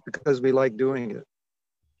finder, it's because we like doing it.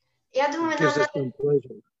 Я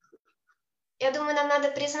думаю, нам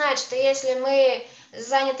надо признать, что если мы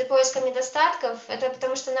заняты поиском недостатков, это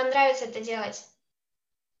потому что нам нравится это делать.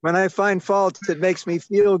 When I find faults, it makes me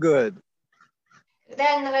feel good. Когда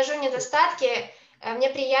я нахожу недостатки, мне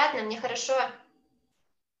приятно, мне хорошо.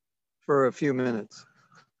 For a few minutes.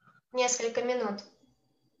 Несколько минут.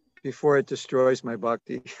 Before it destroys my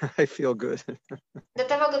bhakti, I feel good. До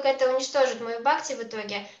того, как это уничтожит мою бхакти в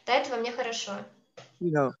итоге, до этого мне хорошо.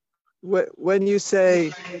 You know, when you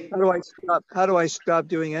say, how do I stop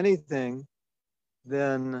doing anything,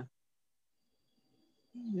 then,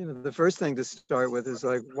 you know, the first thing to start with is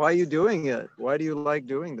like, why are you doing it? Why do you like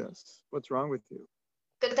doing this? What's wrong with you?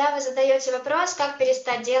 Когда вы задаете вопрос, как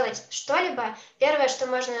перестать делать что-либо, первое, что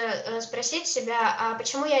можно спросить себя, а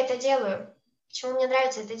почему я это делаю? Почему мне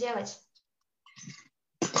нравится это делать?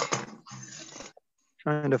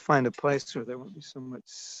 Trying to find a place where there won't be so much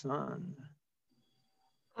sun.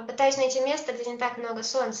 Пытаюсь найти место, где не так много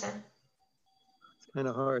солнца. It's kind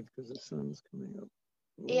of hard because the sun's coming up.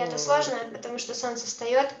 И это сложно, потому что солнце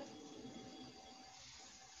встает.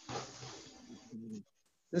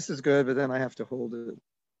 This is good, but then I have to hold it.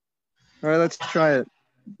 All right, let's try it.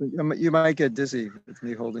 You might get dizzy with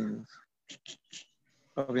me holding this.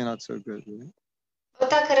 Probably not so good, right? Вот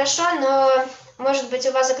так хорошо, но, может быть,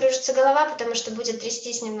 у вас закружится голова, потому что будет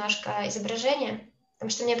трястись немножко изображение,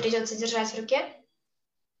 потому что мне придется держать в руке.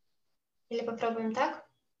 Или попробуем так?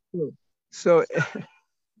 So,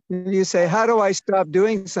 you say, how do I stop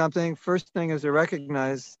doing something? First thing is to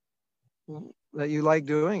recognize that you like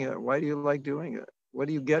doing it. Why do you like doing it? What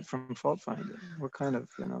do you get from fault finding? What kind of,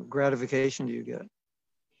 gratification do you get?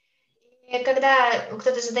 И когда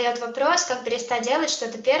кто-то задает вопрос, как перестать делать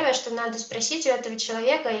что-то, первое, что надо спросить у этого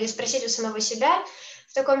человека или спросить у самого себя,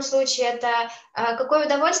 в таком случае, это какое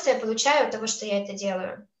удовольствие я получаю от того, что я это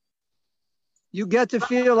делаю. You get to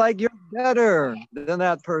feel like you're better than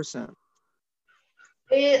that person.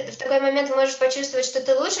 Ты в такой момент можешь почувствовать, что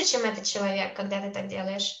ты лучше, чем этот человек, когда ты так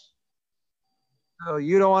делаешь. So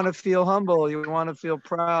you don't want to feel humble, you want to feel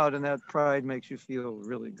proud, and that pride makes you feel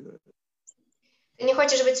really good. Ты не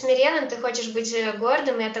хочешь быть смиренным, ты хочешь быть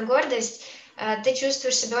гордым, и эта гордость, ты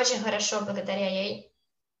чувствуешь себя очень хорошо благодаря ей.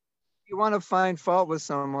 You want to find fault with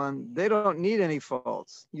someone, they don't need any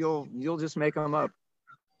faults. You'll just make them up.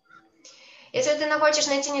 Если ты хочешь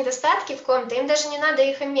найти недостатки в ком-то, им даже не надо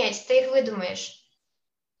их иметь, ты их выдумаешь.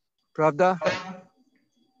 Правда?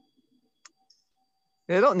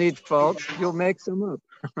 They don't need faults, you'll make some up.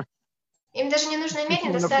 Им даже не нужно иметь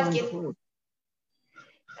недостатки.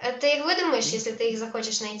 Ты их выдумаешь, если ты их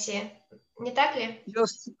захочешь найти. Не так ли?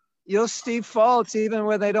 You'll see faults even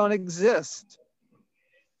when they don't exist.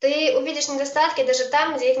 Ты увидишь недостатки даже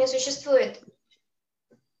там, где их не существует.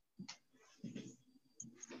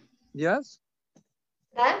 Yes?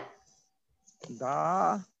 Да?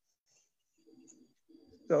 Da.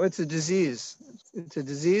 So it's a disease. It's a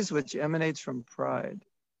disease which emanates from pride.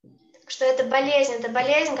 К что это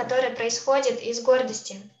болезнь, которая происходит из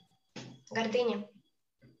гордости, гордыни.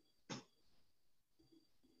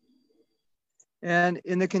 And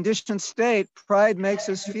in the conditioned state, pride makes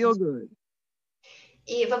us feel good.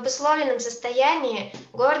 И в обусловленном состоянии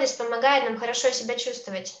гордость помогает нам хорошо себя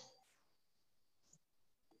чувствовать.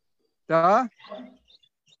 Duh?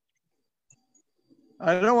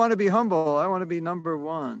 I don't want to be humble. I want to be number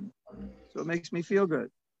one. So it makes me feel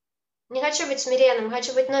good. Не хочу быть смиренным,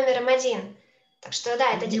 хочу быть номером один. Так что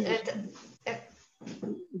да, это... If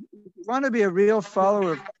you want to be a real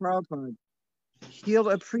follower of Prabhupada, he'll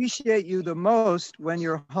appreciate you the most when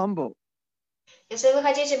you're humble. Если вы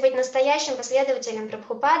хотите быть настоящим последователем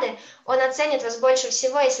Прабхупады, он оценит вас больше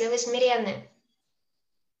всего, если вы смиренны.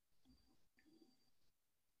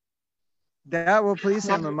 That will please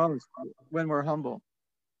him the most when we're humble.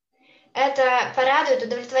 Это порадует,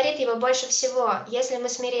 удовлетворит его больше всего, если мы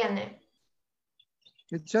смиренны.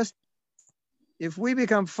 It's just, if we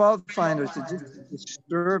become fault finders, it's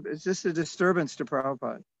just a disturbance to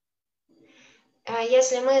Prabhupada.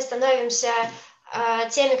 Если мы становимся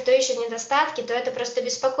теми, кто ищет недостатки, то это просто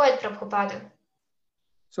беспокоит Прабхупаду.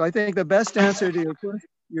 So I think the best answer to your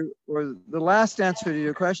question, or the last answer to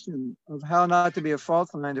your question of how not to be a fault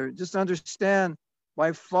finder, just understand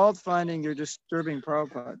by fault finding you're disturbing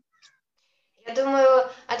Prabhupada. Я думаю,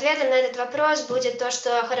 ответом на этот вопрос будет то,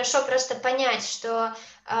 что хорошо просто понять, что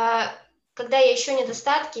когда я ищу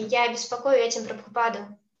недостатки, я беспокою этим Прабхупаду.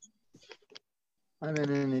 I'm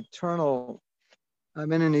in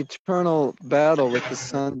an eternal battle with the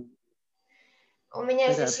sun. У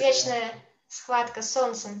меня здесь вечная схватка с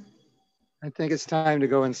солнцем. I think it's time to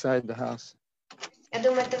go inside the house. Я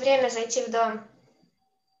думаю, это время зайти в дом.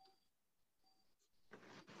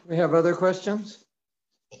 We have other questions?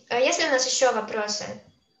 Есть ли у нас еще вопросы?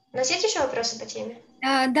 У нас есть еще вопросы по теме?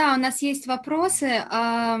 Да, у нас есть вопросы.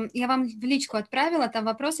 Я вам в личку отправила, там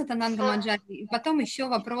вопрос от Ананга Манджари, потом еще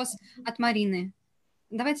вопрос от Марины.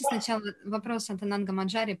 Давайте сначала вопрос от Ананга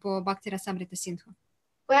Манджари по Бхакти Расамрита Синдху.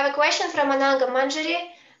 We have a question from Ananga Manjari.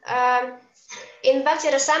 In Bhakti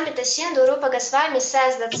Rasamrita Sindhu, Rupa Goswami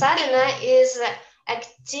says that sadhana is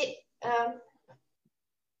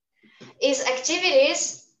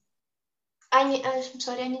activities. I'm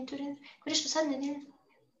sorry, I need to read. Говоришь, что sadhana?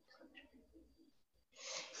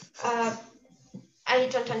 I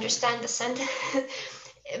don't understand the sentence.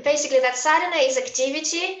 Basically, that sadhana is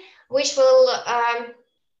activity which will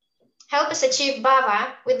help us achieve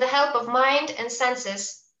bhava with the help of mind and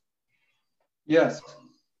senses. Yes.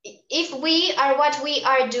 If we are what we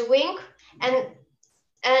are doing,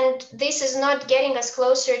 and this is not getting us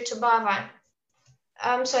closer to bhava.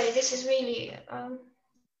 I'm sorry, this is really,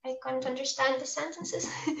 I can't understand the sentences.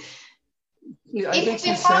 Yeah, if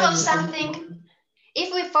we follow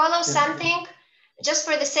something just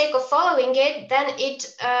for the sake of following it, then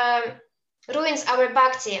it ruins our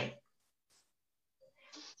bhakti.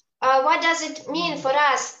 What does it mean for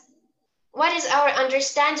us? What is our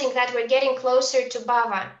understanding that we're getting closer to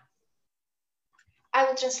bhava? I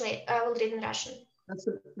will translate. I will read in Russian.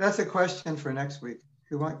 That's a question for next week.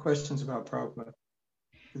 If you want questions about Prabhupada.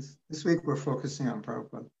 This week we're focusing on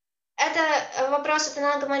Prabhupada. Это вопрос от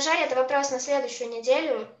Ананга Манджари, это вопрос на следующую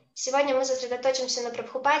неделю. Сегодня мы сосредоточимся на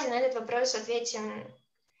Прабхупаде, на этот вопрос ответим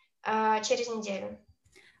через неделю.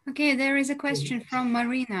 Okay, there is a question from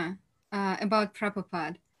Marina about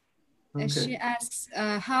Prabhupada. Okay. She asks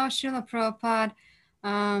how Srila Prabhupada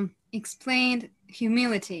explained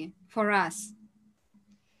humility for us.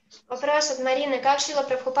 Вопрос от Марины. Как Шрила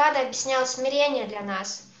Прабхупада объяснял смирение для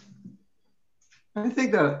нас? I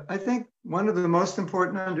think one of the most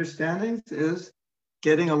important understandings is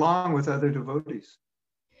getting along with other devotees.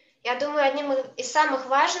 Я думаю, одним из самых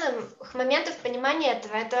важных моментов понимания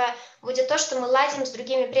этого это будет то, что мы ладим с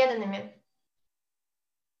другими преданными.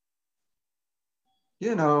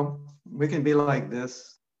 You know, we can be like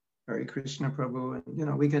this, Hare Krishna Prabhu, and you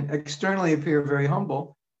know, we can externally appear very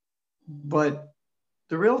humble, but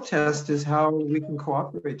the real test is how we can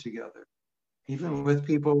cooperate together, even with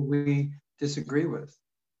people we disagree with.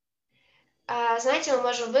 Знаете, мы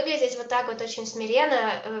можем выглядеть вот так вот очень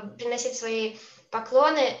смиренно, приносить свои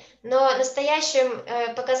поклоны, но настоящим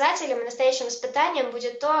показателем, настоящим испытанием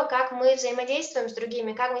будет то, как мы взаимодействуем с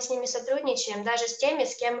другими, как мы с ними сотрудничаем, даже с теми,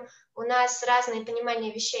 с кем у нас разные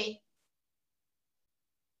понимания вещей.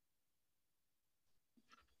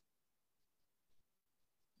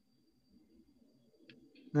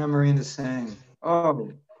 Now Marina's saying,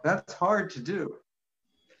 "Oh, that's hard to do."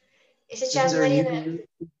 И сейчас Марина...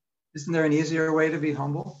 Isn't there an easier way to be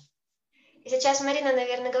humble? И сейчас Марина,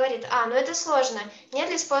 наверное, говорит, ну это сложно. Нет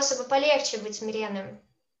ли способа полегче быть смиренным?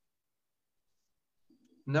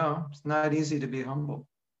 No, it's not easy to be humble.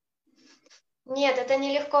 Нет, это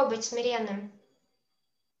нелегко быть смиренным.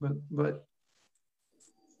 But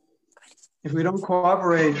if we don't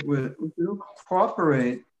cooperate,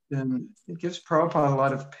 then it gives Prabhupada a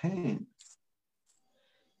lot of pain.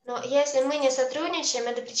 Но если мы не сотрудничаем,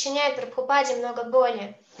 это причиняет Прабхупаде много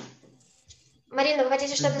боли. Марина, вы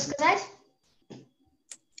хотите что-то сказать?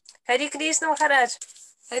 Хари Кришна, Махарадж.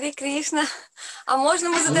 Хари Кришна. А можно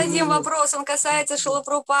мы зададим вопрос? Он касается Шрилы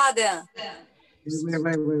Прабхупады.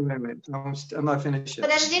 Wait. I'm not finished yet.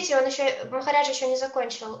 Подождите, Махарадж еще не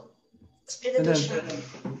закончил с предыдущим.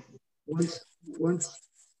 Once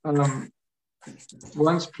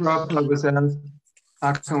Prabhupada was asked,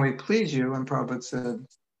 how can we please you? And Prabhupada said,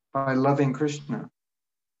 by loving Krishna.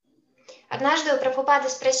 Однажды у Прабхупады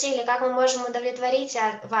спросили, как мы можем удовлетворить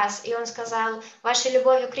вас, и он сказал, вашей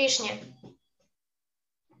любовью к Кришне.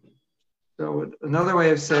 So another way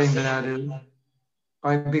of saying that is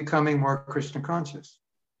by becoming more Krishna conscious.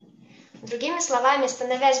 Другими словами,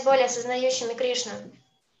 становясь более осознающими Кришну.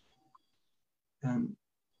 And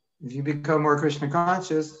if you become more Krishna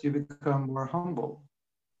conscious, you become more humble.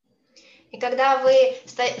 И когда вы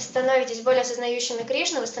становитесь более осознающими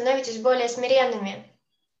Кришну, вы становитесь более смиренными.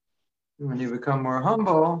 When you become more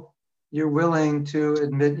humble, you're willing to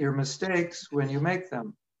admit your mistakes when you make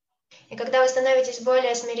them. И когда вы становитесь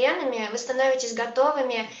более смиренными, вы становитесь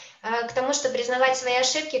готовыми к тому, чтобы признавать свои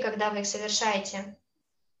ошибки, когда вы их совершаете.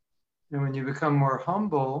 And when you become more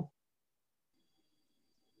humble,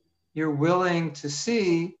 you're willing to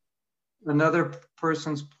see another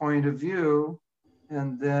person's point of view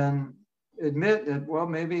and then admit that, well,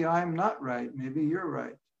 maybe I'm not right, maybe you're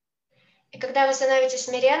right. И когда вы становитесь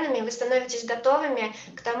смиренными, вы становитесь готовыми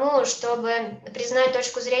к тому, чтобы признать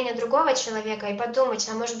точку зрения другого человека и подумать,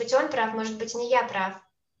 а может быть он прав, может быть не я прав.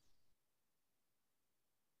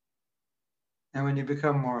 And when you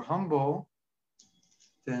become more humble,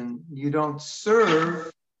 then you don't serve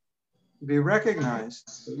to be recognized,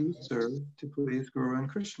 but you serve to please Guru and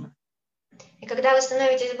Krishna. И когда вы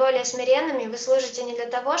становитесь более смиренными, вы служите не для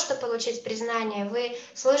того, чтобы получить признание, вы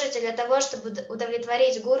служите для того, чтобы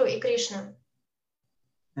удовлетворить Гуру и Кришну.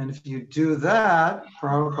 And if you do that,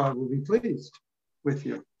 Prabhupada will be pleased with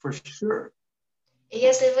you, for sure. И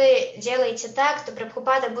если вы делаете так, то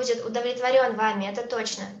Прабхупада будет удовлетворен вами, это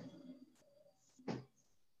точно.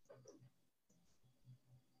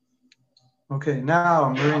 Okay, now,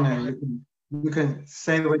 Marina, you can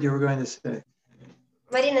say what you were going to say.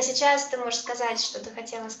 Марина, сейчас ты можешь сказать, что ты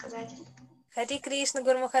хотела сказать. Хари Кришна,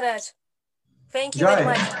 Гуру Махарадж. Thank you very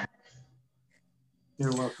much.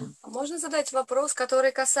 You're welcome. Можно задать вопрос,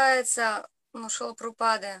 который касается Шрилы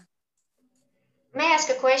Прабхупады? May I ask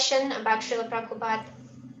a question about Srila Prabhupada?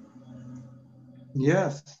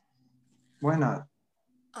 Yes. Why not?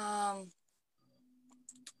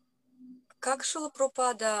 Как Шрила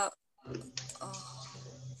Прабхупада...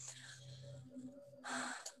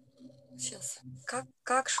 Сейчас.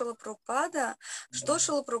 Как Шрила Прабхупада... Что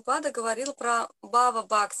Шрила Прабхупада говорил про Бхава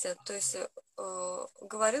Бхакти? То есть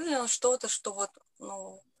говорил ли он что-то, что вот,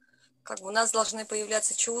 как бы у нас должны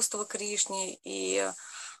появляться чувства Кришне, и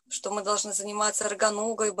что мы должны заниматься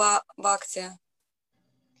раганугой Бхакти?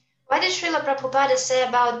 What did Srila Prabhupada say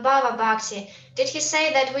about Bhava Bhakti? Did he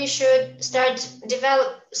say that we should start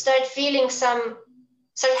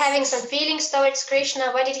having some feelings towards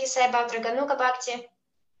Krishna? What did he say about Raganuga Bhakti?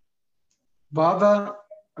 Baba,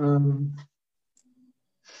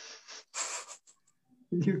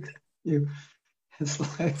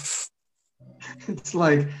 it's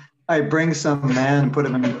like I bring some man, put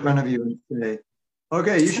him in front of you and say,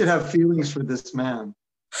 okay, you should have feelings for this man.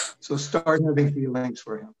 So start having feelings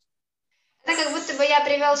for him. Это как будто бы я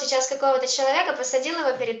привел сейчас какого-то человека, посадил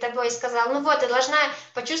его перед тобой и сказал, ну вот, ты должна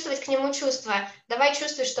почувствовать к нему чувства. Давай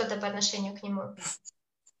чувствуй что-то по отношению к нему.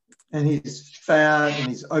 And he's fat, and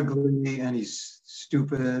he's ugly, and he's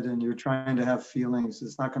stupid, and you're trying to have feelings.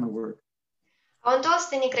 It's not going to work. А он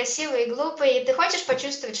толстый, некрасивый и глупый, и ты хочешь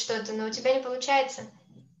почувствовать что-то, но у тебя не получается.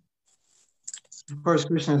 Of course,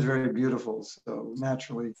 Krishna is very beautiful, so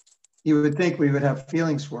naturally, you would think we would have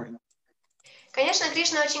feelings for him. Конечно,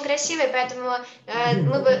 Кришна очень красивый, поэтому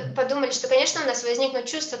мы бы подумали, что, конечно, у нас возникнут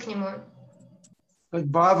чувства к нему. But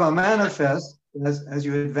Bhava manifests as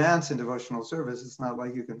you advance in devotional service. It's not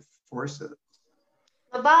like you can force it.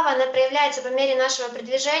 Но Бхава, она проявляется по мере нашего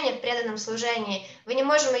продвижения в преданном служении. Мы не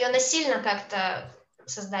можем ее насильно как-то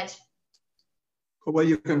создать. But what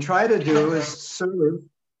you can try to do is serve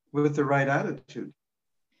with the right attitude.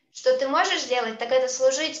 Что ты можешь сделать, так это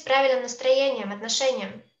служить с правильным настроением,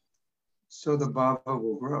 отношением. So the Bhava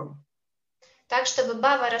will grow. Так, чтобы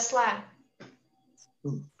Бхава росла.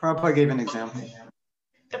 Prabhupada gave an example.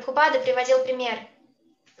 Прабхупада приводил пример.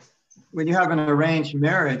 When you have an arranged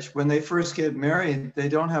marriage, when they first get married, they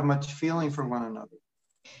don't have much feeling for one another.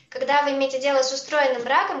 Когда вы имеете дело с устроенным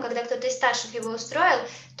браком, когда кто-то из старших его устроил,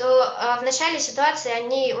 то в начале ситуации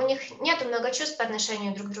у них нет много чувств по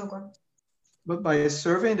отношению друг к другу. But by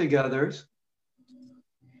serving together,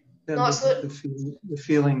 then the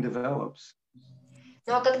feeling develops.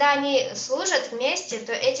 Но когда они служат вместе,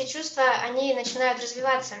 то эти чувства, они начинают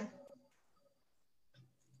развиваться.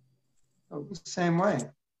 The same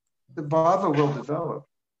way, the bhava will develop.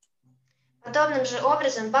 Подобным же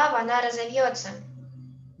образом бхава, она разовьется.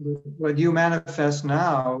 What you manifest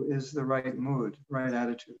now is the right mood, right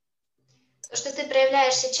attitude. То, что ты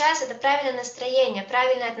проявляешь сейчас, это правильное настроение,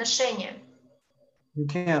 правильное отношение. You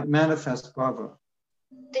can't manifest bhava.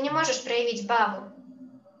 Ты не можешь проявить бхаву.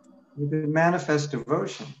 You can manifest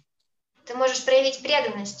devotion. Ты можешь проявить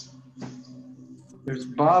преданность. There's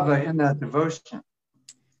bhava in that devotion.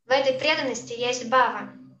 В этой преданности есть бхава.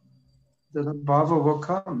 The bhava will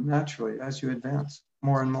come naturally as you advance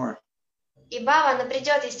more and more. И бхава, она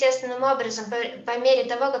придет естественным образом по мере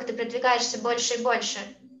того, как ты продвигаешься больше и больше.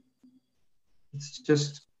 It's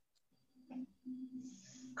just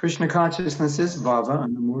Krishna consciousness is bhava,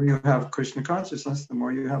 and the more you have Krishna consciousness, the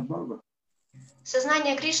more you have bhava.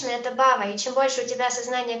 Сознание Кришны — это бхава, и чем больше у тебя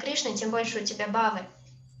сознания Кришны, тем больше у тебя бхавы.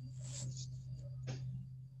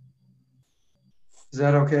 Is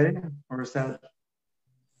that okay? Or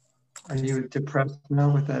are you depressed now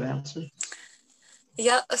with that answer?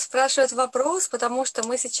 Я спрашиваю этот вопрос, потому что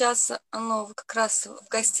мы сейчас, как раз в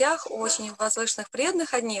гостях у очень возвышенных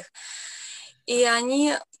преданных одних, и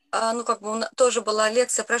они, тоже была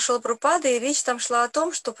лекция про Шрила Прабхупаду, и речь там шла о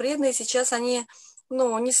том, что преданные сейчас, они,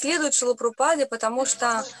 не следуют Шрила Прабхупаде, потому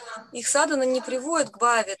что их садхана не приводит к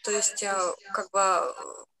бхаве, то есть,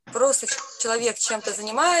 просто человек чем-то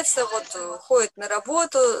занимается, ходит на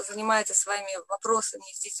работу, занимается своими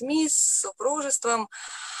вопросами с детьми, с супружеством,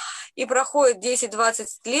 и проходит 10-20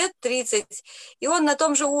 лет, 30, и он на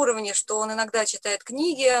том же уровне, что он иногда читает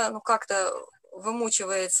книги, как-то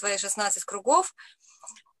вымучивает свои 16 кругов,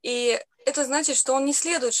 и это значит, что он не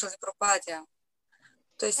следует Шриле Прабхупаде.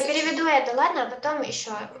 То есть... Я переведу это, ладно, а потом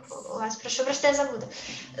еще у вас спрошу, просто я забуду.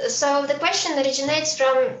 So the question originates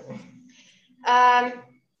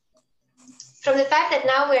from the fact that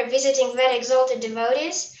now we're visiting very exalted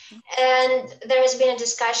devotees, and there has been a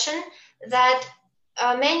discussion that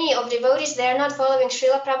many of devotees, they are not following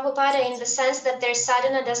Srila Prabhupada in the sense that their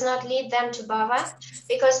sadhana does not lead them to bhava,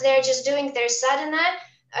 because they're just doing their sadhana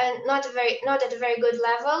not at a very good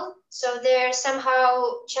level. So they're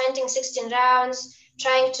somehow chanting 16 rounds,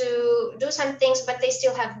 trying to do some things, but they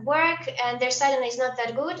still have work, and their sadhana is not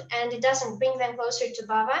that good, and it doesn't bring them closer to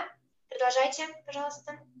bhava. Продолжайте,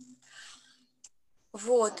 пожалуйста.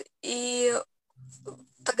 И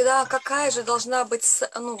тогда какая же должна быть,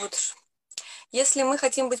 если мы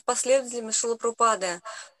хотим быть последователями Шрилы Прабхупады,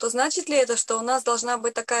 то значит ли это, что у нас должна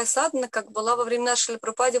быть такая садхана, как была во времена Шрилы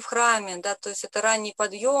Прабхупады в храме, да, то есть это ранний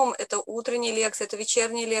подъем, это утренние лекции, это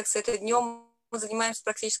вечерние лекции, это днем мы занимаемся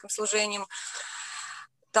практическим служением,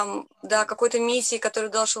 там, да, какой-то миссии,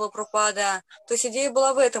 которую дал Шрила Прабхупада. То есть идея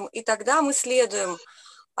была в этом, и тогда мы следуем.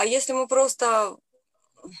 А если мы просто,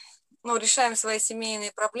 решаем свои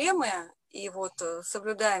семейные проблемы, и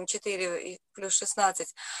соблюдаем 4 плюс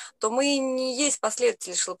 16, то мы не есть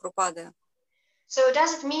последователи Шрилы Прабхупады. So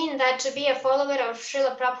does it mean that to be a follower of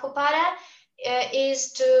Srila Prabhupada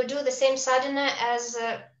is to do the same sadhana as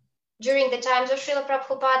during the times of Srila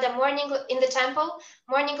Prabhupada, morning in the temple,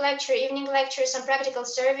 morning lecture, evening lecture, some practical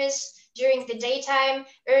service during the daytime,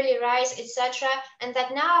 early rise, etc., and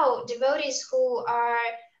that now devotees who are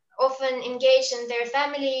often engaged in their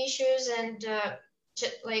family issues and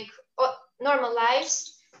normal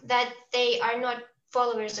lives, that they are not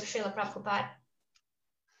followers of Srila Prabhupada.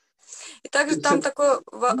 И также там такой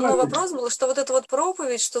вопрос был, что эта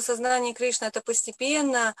проповедь, что сознание Кришны это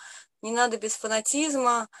постепенно, не надо без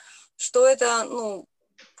фанатизма, что это,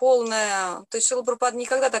 полное... То есть Шрила Прабхупада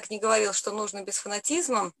никогда так не говорил, что нужно без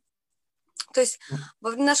фанатизма. То есть во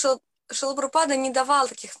времена Шрила Прабхупада не давал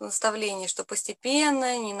таких наставлений, что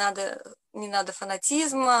постепенно, не надо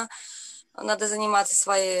фанатизма, надо заниматься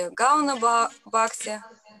своей гауна бхакти.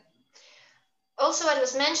 Also, what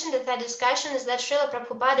was mentioned at that discussion is that Srila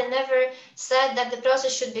Prabhupada never said that the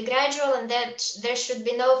process should be gradual and that there should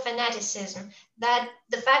be no fanaticism. That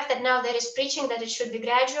the fact that now there is preaching that it should be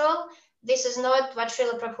gradual, this is not what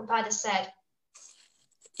Srila Prabhupada said.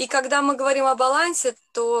 И когда мы говорим о балансе,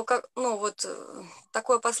 то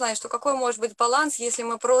такое послание, что какой может быть баланс, если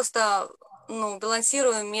мы просто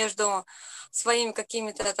балансируем между своими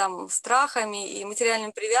какими-то там страхами и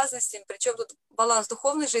материальными привязанностями, причем тут баланс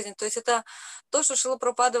духовной жизни, то есть это то, что Шрила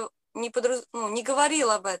Прабхупада не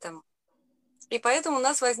говорил об этом. И поэтому у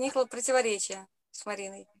нас возникло противоречие с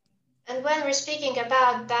Мариной. And when we're speaking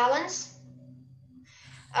about balance,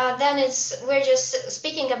 then we're just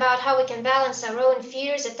speaking about how we can balance our own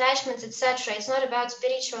fears, attachments, etc. It's not about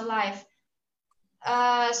spiritual life.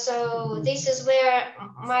 So this is where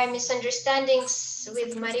my misunderstandings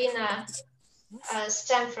with Marina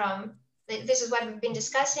stem from. This is what we've been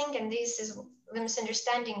discussing, and this is the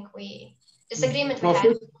misunderstanding disagreement we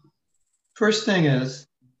had. First thing is,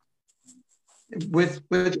 with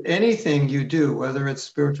anything you do, whether it's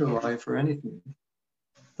spiritual life or anything,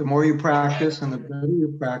 the more you practice and the better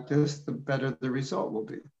you practice, the better the result will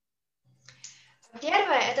be.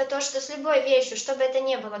 Первое – это то, что с любой вещью, что бы это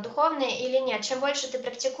ни было, духовное или нет, чем больше ты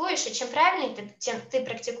практикуешь, и чем правильнее ты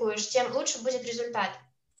практикуешь, тем лучше будет результат.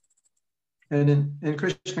 And in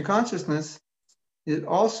Krishna consciousness, it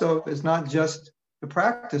also is not just the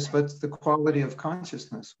practice, but the quality of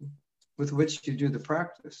consciousness with which you do the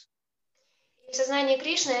practice. В сознании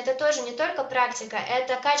Кришны это тоже не только практика,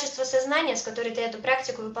 это качество сознания, с которой ты эту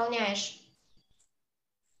практику выполняешь.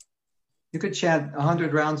 You could chant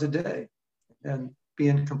 100 rounds a day and be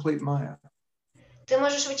in complete maya. Ты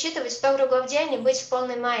можешь вычитывать 100 кругов в день и быть в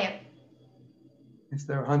полной майе. If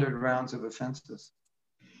there are 100 rounds of offenses.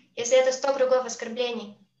 Если это 100 кругов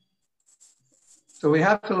оскорблений. So we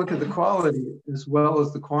have to look at the quality as well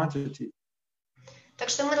as the quantity. Так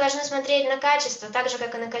что мы должны смотреть на качество, так же,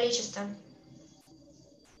 как и на количество.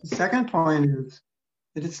 The second point is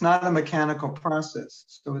that it's not a mechanical process.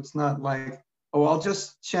 So it's not like, oh, I'll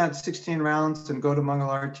just chant 16 rounds and go to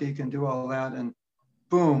Mangalartik and do all that, and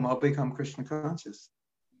boom, I'll become Krishna conscious.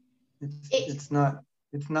 It's not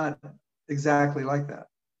exactly like that.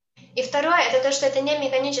 И второе, это то, что это не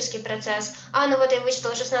механический процесс. Ну вот я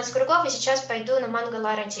вычитала 16 кругов, и сейчас пойду на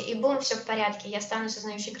Мангаларати, и бум, все в порядке, я стану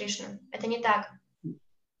сознающей Кришну. Это не так.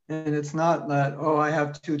 And it's not that, oh, I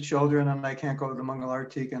have 2 children and I can't go to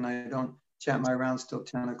Mangalartik and I don't chant my rounds till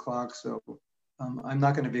 10 o'clock, so I'm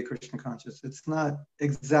not going to be Krishna conscious. It's not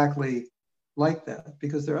exactly like that,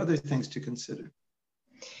 because there are other things to consider.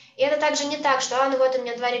 И это также не так, что, ну вот у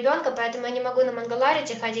меня 2 ребенка, поэтому я не могу на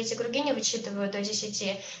Мангаларите ходить, и круги не вычитываю до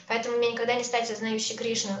 10, поэтому мне никогда не стать сознающей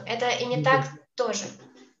Кришну. Это и не так тоже.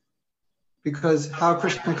 Because how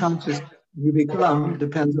Krishna conscious you become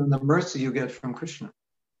depends on the mercy you get from Krishna.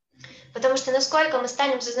 Потому что насколько мы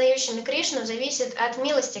станем сознающими Кришну, зависит от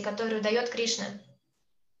милости, которую дает Кришна.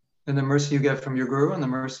 And the mercy you get from your guru and the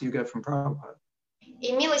mercy you get from Prabhupada.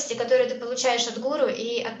 И милости, которые ты получаешь от гуру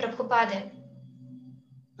и от Прабхупады.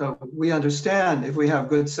 So we understand if we have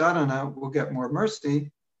good sadhana, we'll get more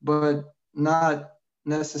mercy, but not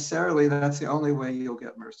necessarily that's the only way you'll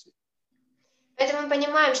get mercy. Поэтому мы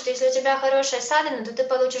понимаем, что если у тебя хорошая садхана, то ты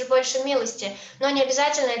получишь больше милости, но не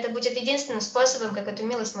обязательно это будет единственным способом, как эту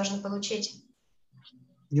милость можно получить.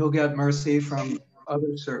 You'll get mercy from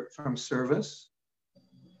service.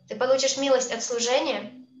 Ты получишь милость от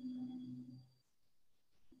служения.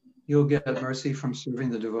 You'll get mercy from serving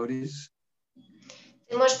the devotees.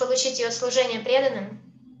 Ты можешь получить ее от служения преданным.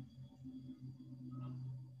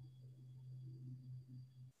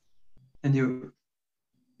 And you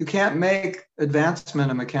can't make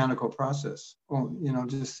advancement a mechanical process. Well,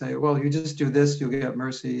 just say, well, you just do this, you'll get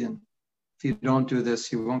mercy, and if you don't do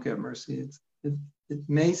this, you won't get mercy. It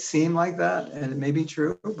may seem like that, and it may be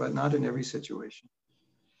true, but not in every situation.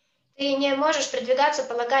 Ты не можешь продвигаться,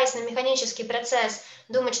 полагаясь на механический процесс,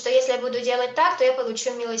 думать, что если я буду делать так, то я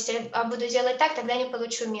получу милость, а буду делать так, тогда не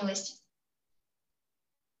получу милость.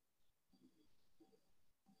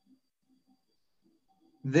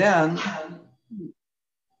 Then,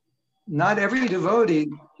 not every devotee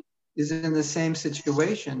is in the same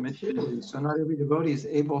situation materially, so not every devotee is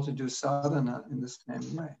able to do sadhana in the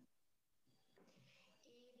same way.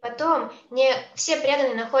 Потом, не все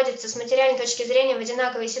преданные находятся с материальной точки зрения в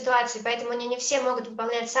одинаковой ситуации, поэтому они не все могут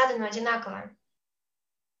выполнять садхану одинаково.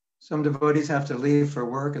 Some devotees have to leave for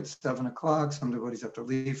work at 7 o'clock. Some devotees have to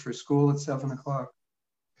leave for school at 7 o'clock.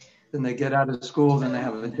 Then they get out of school, then they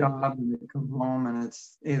have a job, and they come home, and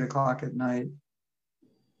it's 8 o'clock at night.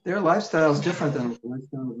 Their lifestyle is different than the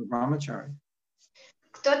lifestyle of a brahmachari.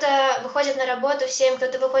 Кто-то выходит на работу в 7,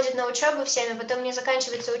 кто-то выходит на учебу в 7, а потом не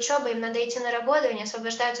заканчивается учеба, им надо идти на работу, и они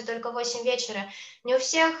освобождаются только в 8 вечера. Не у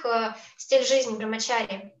всех стиль жизни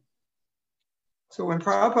брамачари. So when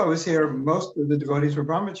Prabhupada was here, most of the devotees were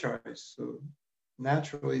brahmacharis. So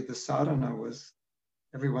naturally the sadhana was,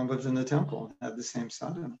 everyone lived in the temple and had the same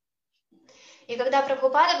sadhana. И когда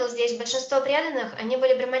Прабхупада был здесь, большинство преданных, они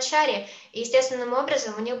были брамачари, и естественным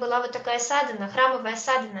образом у них была вот такая садхана, храмовая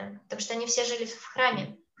садхана, потому что они все жили в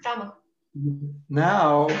храмах.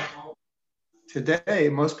 Now, today,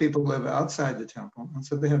 most people live outside the temple, and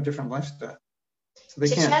so they have different lifestyle. So they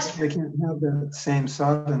can't have the same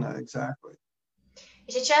sadhana exactly.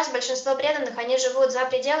 И сейчас большинство преданных, они живут за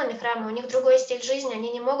пределами храма, у них другой стиль жизни,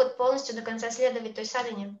 они не могут полностью до конца следовать той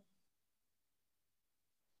садхане.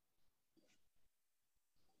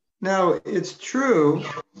 Now, it's true,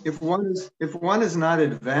 if one is not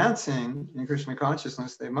advancing in Krishna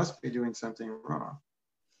consciousness, they must be doing something wrong.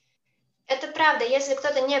 Это правда. Если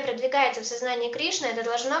кто-то не продвигается в сознании Кришны, это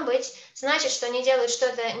должно быть, значит, что они делают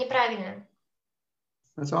что-то неправильное.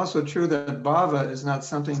 It's also true that bhava is not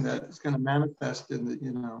something that is going to manifest in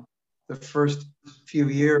the first few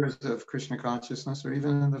years of Krishna consciousness, or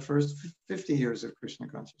even in the first 50 years of Krishna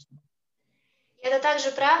consciousness. Это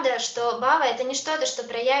также правда, что бхава — это не что-то, что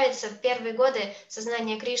проявится в первые годы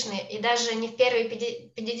сознания Кришны, и даже не в первые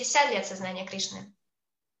 50 лет сознания Кришны.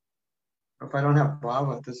 If I don't have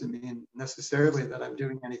bhava, it doesn't mean necessarily that I'm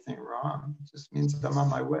doing anything wrong. It just means that I'm on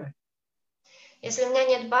my way. Если у меня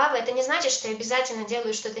нет бхавы, это не значит, что я обязательно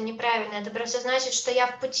делаю что-то неправильно. Это просто значит, что я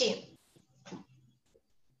в пути.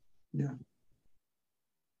 Yeah.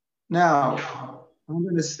 Now, I'm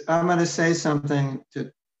going to say something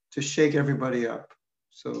to shake everybody up.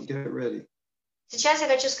 So get ready. Сейчас я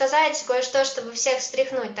хочу сказать кое-что, чтобы всех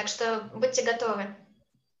встряхнуть, так что будьте готовы.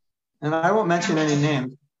 And I won't mention any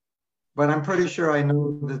names, but I'm pretty sure I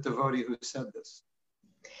know the devotee who said this.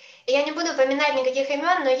 Я не буду упоминать никаких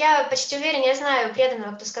имен, но я почти уверен, я знаю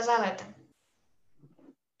преданного, кто сказал это.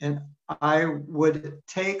 And I would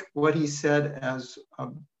take what he said as a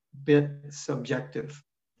bit subjective.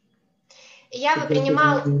 Я бы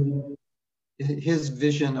принимал his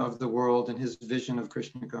vision of the world and his vision of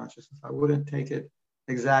Krishna consciousness. I wouldn't take it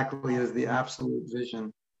exactly as the absolute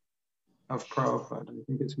vision of Prabhupada. I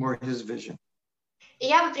think it's more his vision. И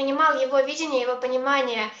я бы принимал его видение, его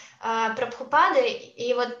понимание Прабхупады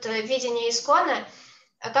и вот видение Искона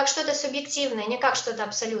как что-то субъективное, не как что-то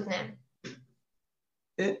абсолютное.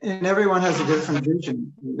 And everyone has a different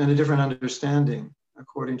vision and a different understanding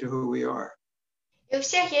according to who we are. И у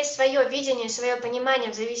всех есть свое видение, свое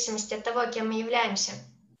понимание в зависимости от того, кем мы являемся.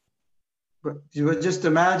 But just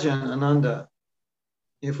imagine, Ananda,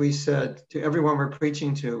 if we said to everyone we're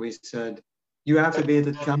preaching to, we said, you have to be at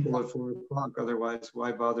the temple at 4 o'clock, otherwise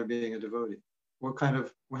why bother being a devotee?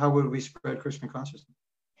 How would we spread Krishna consciousness?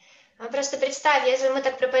 Просто представь, если мы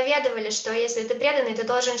так проповедовали, что если ты преданный, ты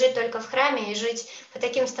должен жить только в храме и жить по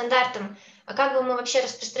таким стандартам, а как бы мы вообще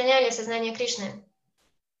распространяли сознание Кришны?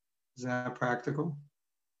 Is that practical?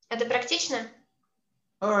 Это практично?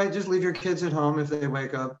 All right, just leave your kids at home. If they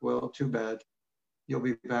wake up, well, too bad. You'll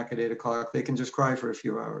be back at 8 o'clock. They can just cry for a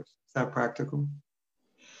few hours. Is that practical?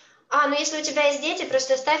 Ну если у тебя есть дети,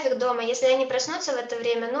 просто оставь их дома. Если они проснутся в это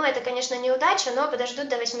время, это, конечно, неудача, но подождут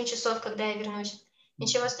до 8 часов, когда я вернусь.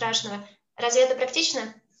 Ничего страшного. Разве это практично?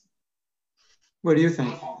 What do you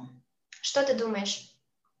think? Что ты думаешь?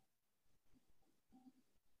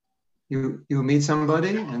 You meet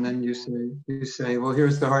somebody and then you say, well,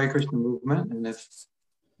 here's the Hare Krishna movement, and if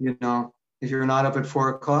you're not up at 4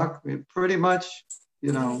 o'clock, pretty much,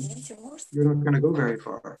 you're not going to go very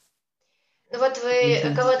far. Вот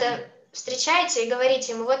вы кого-то встречаете и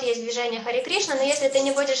говорите ему, вот есть движение Харе Кришна, но если ты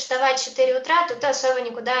не будешь вставать в 4 утра, то ты особо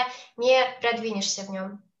никуда не продвинешься в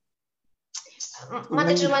нем.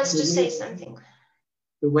 Mataji wants to say something.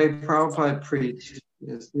 The way Prabhupada preached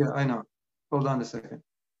is, I know. Hold on a second.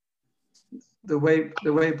 The way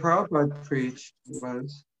Prabhupada preached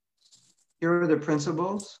was, here are the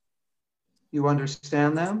principles, you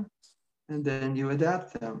understand them, and then you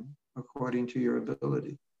adapt them according to your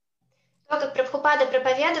ability. То, как Прабхупада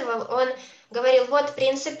проповедовал, он говорил, вот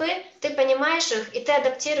принципы, ты понимаешь их, и ты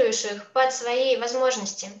адаптируешь их под свои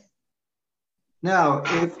возможности. Now,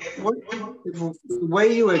 if the way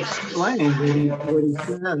you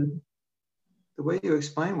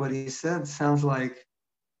explain what he said sounds like,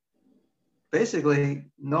 basically,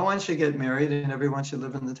 no one should get married and everyone should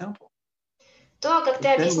live in the temple. То, как ты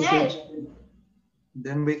объясняешь,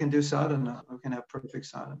 then we can do sadhana. We can have perfect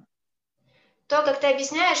sadhana. То, как ты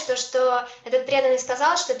объясняешь, то, что этот преданный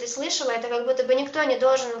сказал, что ты слышала, это как будто бы никто не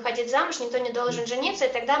должен выходить замуж, никто не должен жениться,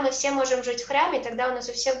 и тогда мы все можем жить в храме, и тогда у нас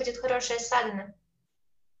у всех будет хорошая садхана.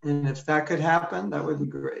 And if that could happen, that would be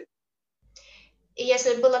great. И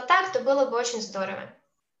если было так, то было бы очень здорово.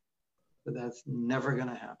 But that's never going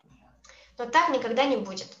to happen. Но так никогда не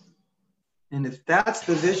будет. And if that's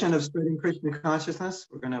the vision of spreading Krishna consciousness,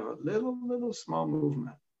 we're going to have a little small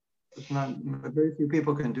movement. Very few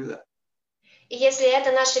people can do that. И если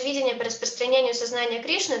это наше видение по распространению сознания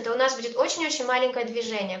Кришны, то у нас будет очень-очень маленькое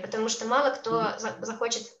движение, потому что мало кто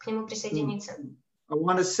захочет к нему присоединиться. I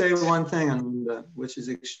want to say one thing, Ananda, which is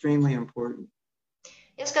extremely important.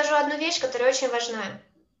 Я скажу одну вещь, которая очень важна.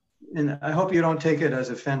 And I hope you don't take it as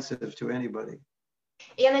offensive to anybody.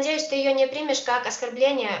 И я надеюсь, ты ее не примешь как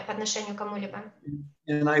оскорбление по отношению к кому-либо.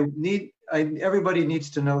 And everybody needs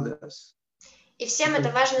to know this. И всем это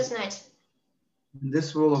важно знать.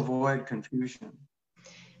 This will avoid confusion.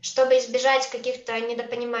 Чтобы избежать каких-то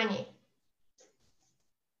недопониманий.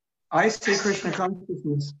 I see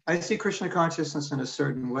Krishna consciousness in a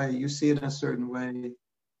certain way. You see it in a certain way.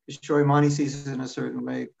 Kishore Mani sees it in a certain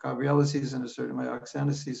way. Gabriela sees it in a certain way.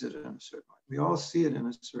 Oksana sees it in a certain way. We all see it in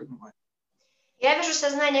a certain way. Я вижу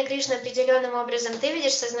сознание Кришны определенным образом, ты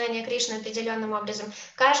видишь сознание Кришны определенным образом.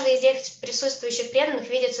 Каждый из этих присутствующих преданных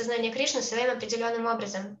видит сознание Кришны своим определенным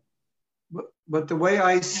образом. But the way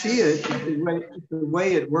I see it, the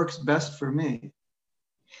way it works best for me.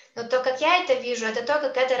 Но то, как я это вижу, это то,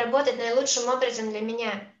 как это работает наилучшим образом для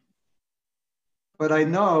меня. But I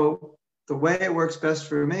know the way it works best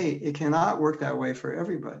for me, it cannot work that way for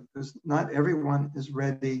everybody, because not everyone is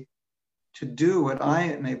ready to do what I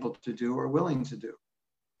am able to do or willing to do.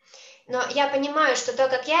 Но я понимаю, что то,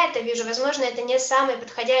 как я это вижу, возможно, это не самый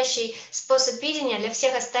подходящий способ видения для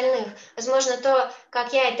всех остальных. Возможно, то,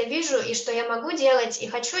 как я это вижу и что я могу делать и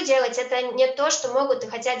хочу делать, это не то, что могут и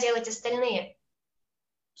хотят делать остальные.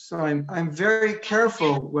 So I'm very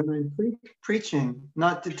careful when I'm preaching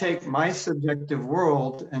not to take my subjective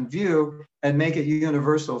world and view and make it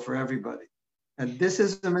universal for everybody. And this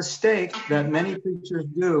is a mistake that many preachers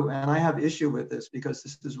do, and I have issue with this because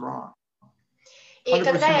this is wrong. И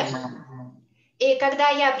когда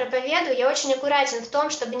я проповедую, я очень аккуратен в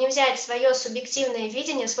том, чтобы не взять свое субъективное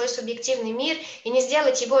видение, свой субъективный мир и не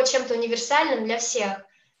сделать его чем-то универсальным для всех.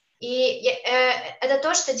 И это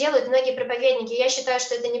то, что делают многие проповедники. Я считаю,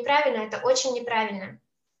 что это неправильно, это очень неправильно.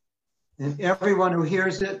 And everyone who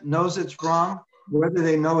hears it knows it's wrong, whether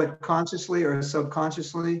they know it consciously or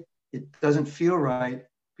subconsciously, it doesn't feel right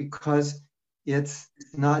because it's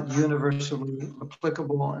not universally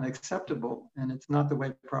applicable and acceptable, and it's not the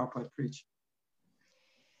way Prabhupada preached.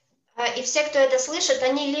 И все, кто это слышит,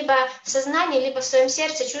 они либо в сознании, либо в своем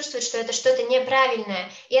сердце чувствуют, что это что-то неправильное,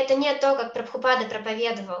 и это не то, как Прабхупада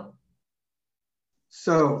проповедовал.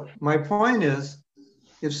 So my point is,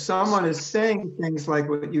 if someone is saying things like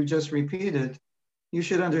what you just repeated, you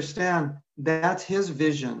should understand that's his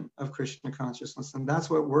vision of Krishna consciousness, and that's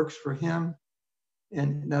what works for him,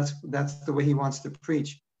 and that's the way he wants to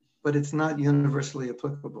preach, but it's not universally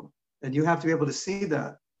applicable. And you have to be able to see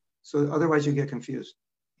that, so otherwise you get confused.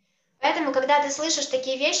 Поэтому, когда ты слышишь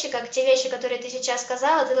такие вещи, как те вещи, которые ты сейчас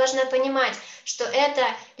сказала, ты должна понимать, что это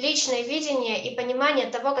личное видение и понимание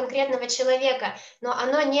того конкретного человека, но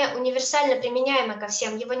оно не универсально применяемо ко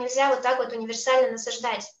всем, его нельзя вот так вот универсально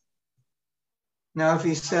насаждать. Now, if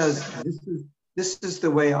he says, this is the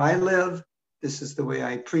way I live, this is the way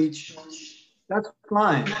I preach, that's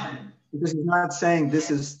fine, because he's not saying this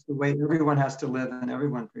is the way everyone has to live and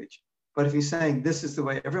everyone preach. But if he's saying this is the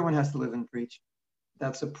way everyone has to live and preach,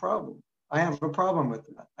 that's a problem. I have a problem with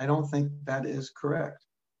that. I don't think that is correct.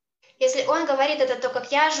 Если он говорит это то,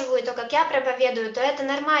 как я живу, и то, как я проповедую, то это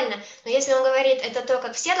нормально. Но если он говорит это то,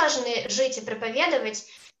 как все должны жить и проповедовать,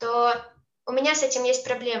 то у меня с этим есть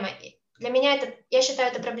проблема. Для меня это, я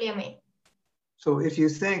считаю это проблемой. So if you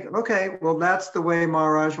think, okay, well, that's the way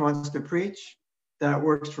Maharaj wants to preach, that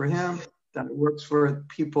works for him, that works for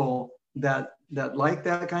people that like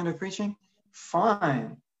that kind of preaching,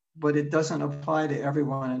 fine. But it doesn't apply to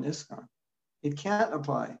everyone in ISKCON. It can't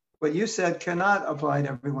apply. What you said cannot apply to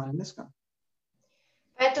everyone in ISKCON.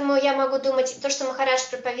 Поэтому я могу думать, то, что Махарадж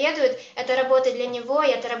проповедует, это работает для него, и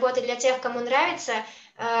это работает для тех, кому нравится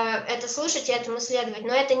это слушать и этому следовать.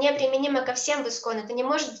 Но это не применимо ко всем в ISKCON. Это не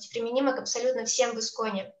может быть применимо к абсолютно всем в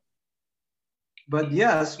ISKCON. But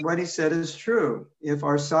yes, what he said is true. If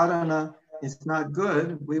our sadhana is not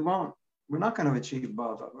good, we're not going to achieve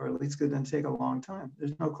bhava, or at least it's going to take a long time.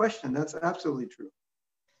 There's no question. That's absolutely true.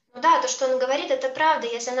 Ну да, то, что он говорит, это правда.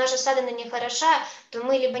 Если наша садхана не хороша, то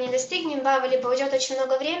мы либо не достигнем бхавы, либо уйдет очень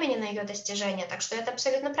много времени на ее достижение. Так что это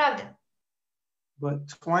абсолютно правда. But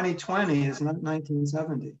 2020 is not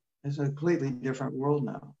 1970. It's a completely different world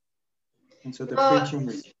now. And so the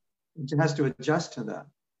preaching has to adjust to that.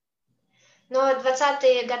 Но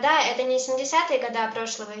 20-е годы — это не 70-е годы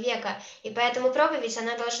прошлого века, и поэтому проповедь,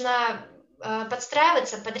 она должна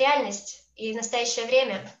подстраиваться под реальность и настоящее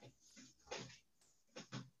время.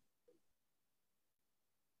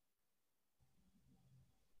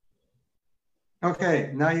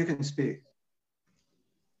 Okay, now you can speak.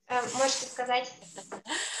 Можете сказать?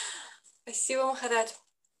 Спасибо, Махарадж.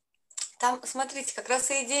 Там, смотрите, как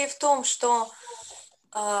раз и идея в том, что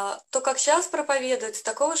то, как сейчас проповедуется,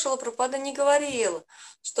 такого Шрила Прабхупада не говорил,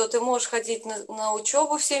 что ты можешь ходить на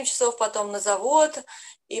учебу в 7 часов, потом на завод,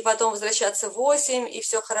 и потом возвращаться в 8, и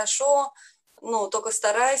все хорошо, ну, только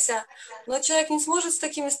старайся. Но человек не сможет с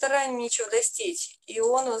такими стараниями ничего достичь, и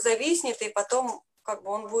он зависнет, и потом как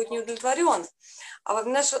бы он будет неудовлетворен. А во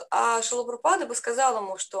времена Шрила Прабхупада бы сказал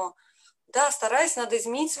ему, что да, старайся, надо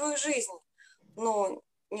изменить свою жизнь. Ну,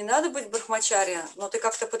 не надо быть брахмачарья, но ты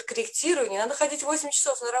как-то подкорректируй, не надо ходить 8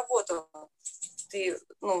 часов на работу. Ты,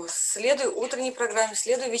 ну, следуй утренней программе,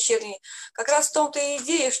 следуй вечерней. Как раз в том-то и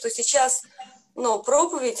идея, что сейчас, ну,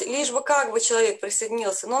 проповедь, лишь бы как бы человек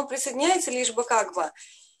присоединился, но он присоединяется лишь бы как бы.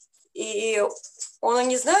 И он и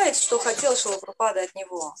не знает, что хотел Шрила Прабхупада от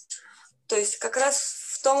него. То есть как раз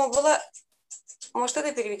в том и была... Может,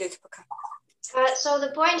 это переведете пока? So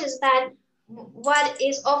the point is that what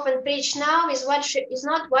is often preached now is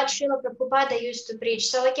not what Srila Prabhupada used to preach.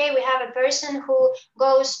 So, okay, we have a person who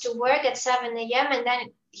goes to work at 7 a.m. and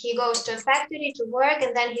then he goes to a factory to work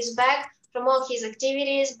and then he's back from all his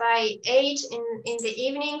activities by 8 in the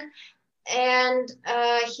evening, and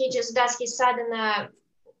he just does his sadhana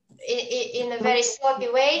in a very sloppy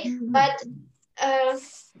way. But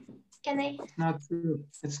can I? It's not true.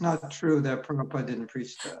 It's not true that Prabhupada didn't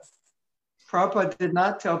preach that. Prabhupada did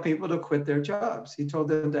not tell people to quit their jobs. He told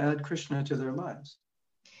them to add Krishna to their lives.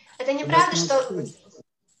 Это неправда,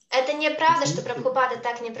 что Прабхупада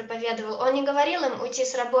так не проповедовал. Он не говорил им уйти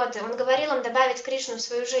с работы, он говорил им добавить Кришну в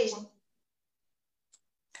свою жизнь.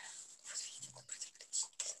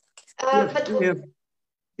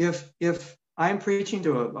 If I'm preaching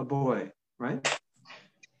to a boy, right?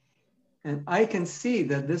 And I can see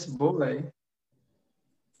that this boy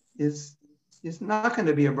is not going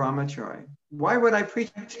to be a brahmachari. Why would I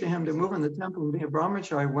preach to him to move in the temple and be a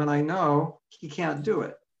brahmachari when I know he can't do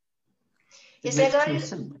it? Если я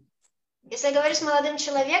говорю с молодым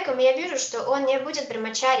человеком, я вижу, что он не будет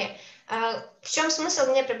брамачари. В чем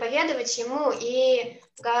смысл мне проповедовать ему и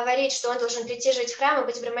говорить, что он должен прийти жить в храм и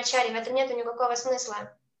быть брамачари? В этом нет никакого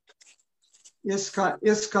смысла.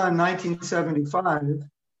 ISKCON 1975,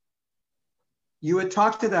 you would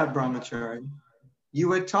talk to that brahmachari. You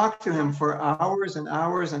would talk to him for hours and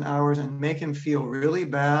hours and hours and make him feel really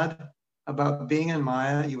bad about being in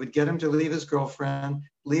Maya. You would get him to leave his girlfriend,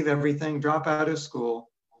 leave everything, drop out of school,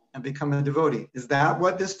 and become a devotee. Is that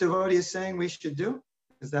what this devotee is saying we should do?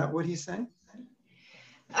 Is that what he's saying?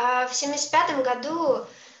 В 1975 году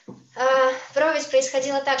проповедь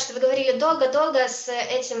происходила так, что вы говорили долго-долго с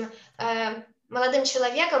этим молодым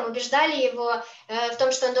человеком, убеждали его в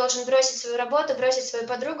том, что он должен бросить свою работу, бросить свою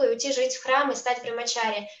подругу и уйти жить в храм и стать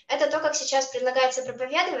брамачари. Это то, как сейчас предлагается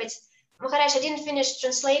проповедовать. Maharaj, I didn't finish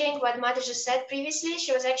translating what Mataji said previously.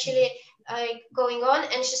 She was actually going on,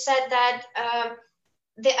 and she said that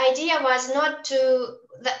the idea was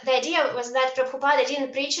that Prabhupada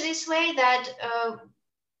didn't preach this way, that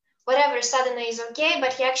whatever sadhana is okay,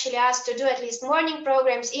 but he actually asked to do at least morning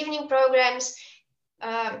programs, evening programs,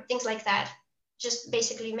 things like that. Just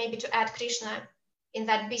basically maybe to add Krishna in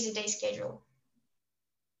that busy day schedule.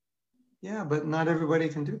 Yeah, but not everybody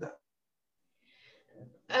can do that.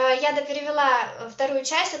 Я перевела вторую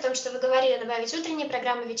часть о том, что вы говорили, добавить утренние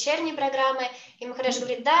программы, вечерние программы, и Махарадж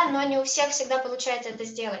говорит, да, но не у всех всегда получается это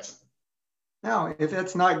сделать. Now, if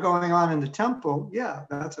it's not going on in the temple, yeah,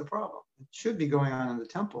 that's a problem. It should be going on in the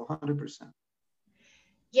temple, 100%.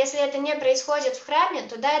 Если это не происходит в храме,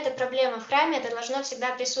 то да, это проблема. В храме это должно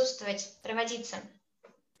всегда присутствовать, проводиться.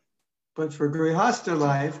 But for Grihastha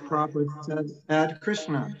life, Prabhupada said, add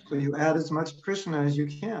Krishna. So you add as much Krishna as you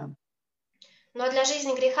can. Но для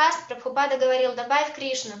жизни грехаст Прабхупада говорил, добавь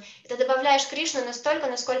Кришну. И ты добавляешь Кришну настолько,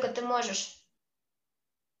 насколько ты можешь.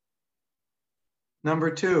 Number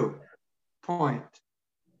 2, point.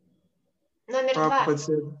 Номер 2. Prabhupada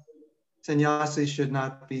said, sannyasis should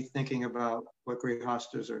not be thinking about what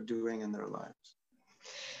grihastas are doing in their lives.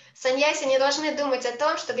 Саньяси не должны думать о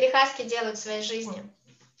том, что грехастки делают в своей жизни.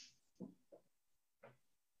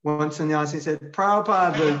 One sannyasi said,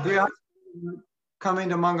 Prabhupada, the grihastas coming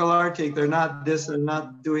to Mangalarti, they're not this, they're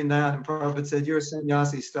not doing that. And Prabhupada said, you're a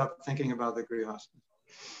sannyasi, stop thinking about the grihastas.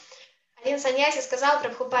 Один саньяси сказал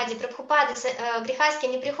Прабхупаде, Прабхупада, грехастки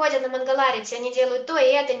не приходят на Мангаларити, они делают то и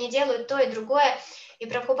это, не делают то и другое. И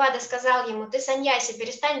Прабхупада сказал ему, ты саньяси,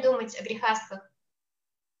 перестань думать о грехастках.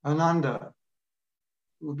 Ananda,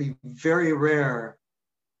 it would be very rare.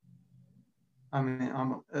 I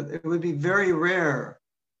mean, it would be very rare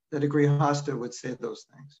that a grihasta would say those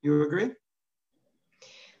things. You agree?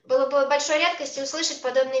 Было бы большой редкостью услышать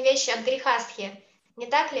подобные вещи от грехастхи. Не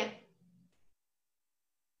так ли?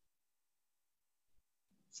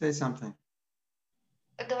 Say something.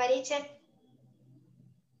 Говорите.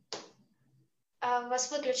 У вас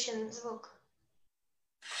выключен звук.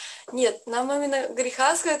 Нет, нам именно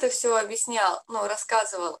Грехаска это все объяснял, ну,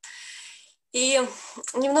 рассказывал. И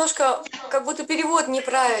немножко как будто перевод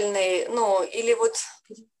неправильный, ну, или вот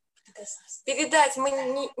передать, мы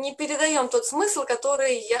не передаем тот смысл,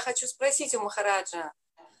 который я хочу спросить у Махараджа.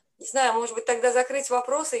 Не знаю, может быть, тогда закрыть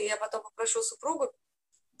вопросы, и я потом попрошу супругу,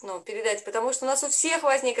 ну, передать, потому что у нас у всех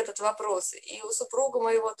возник этот вопрос, и у супруга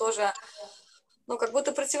моего тоже, ну, как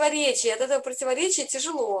будто противоречие, от этого противоречия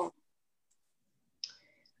тяжело.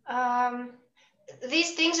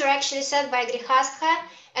 These things are actually said by Grihastha,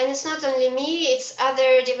 and it's not only me, it's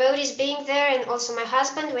other devotees being there, and also my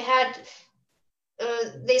husband. We had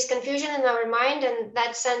this confusion in our mind and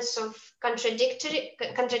that sense of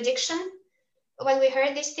contradiction when we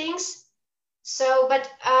heard these things. So, but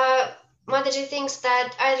Mataji thinks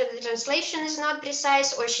that either the translation is not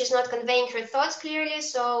precise or she's not conveying her thoughts clearly,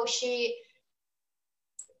 so she,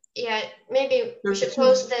 yeah, maybe we should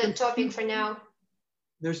close the topic for now.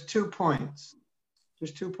 There's 2 points.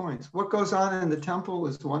 There's 2 points. What goes on in the temple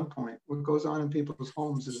is one point. What goes on in people's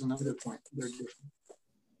homes is another point. They're different.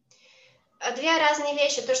 Две разные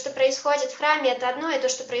вещи. То, что происходит в храме, это одно, и то,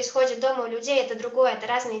 что происходит дома у людей, это другое. Это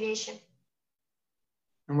разные вещи.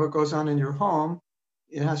 And what goes on in your home,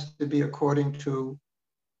 it has to be according to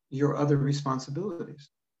your other responsibilities.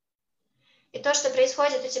 И то, что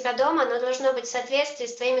происходит у тебя дома, оно должно быть в соответствии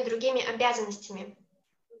с твоими другими обязанностями.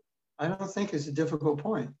 I don't think it's a difficult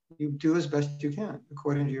point. You do as best you can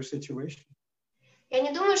according to your situation. Я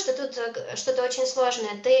не думаю, что тут что-то очень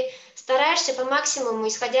сложное. Ты стараешься по максимуму,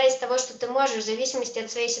 исходя из того, что ты можешь, в зависимости от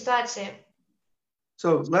своей ситуации.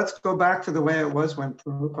 So let's go back to the way it was when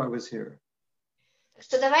Prabhupada was here. Так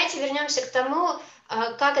что давайте вернемся к тому,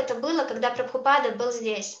 как это было, когда Прабхупада был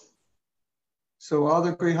здесь. So all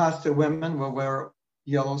the Grihastha women will wear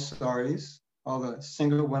yellow saris. All the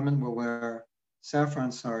single women will wear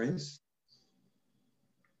saffron saris.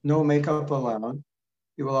 No makeup allowed.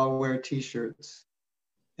 You will all wear t-shirts.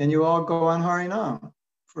 And you all go on Harinam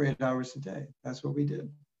for 8 hours a day. That's what we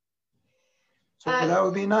did. So that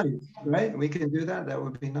would be nice, right? We can do that. That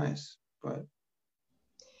would be nice. But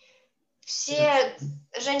все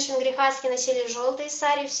женщины грехастки носили желтые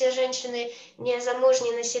сари, все женщины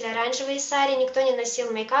незамужние носили оранжевые сари, никто не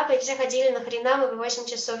носил мейкапа, и все ходили на Харинамы по 8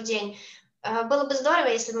 часов в день. Было бы здорово,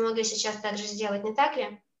 если бы мы могли сейчас так же сделать, не так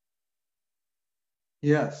ли?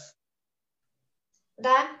 Yes.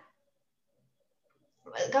 Да?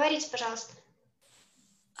 Говорите, пожалуйста.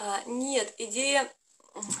 Нет, идея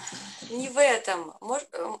не в этом.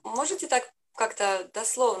 Можете так как-то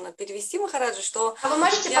дословно перевести, Махараджа, что... А вы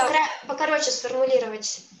можете покороче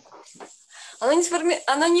сформулировать? Оно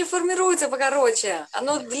не формируется покороче.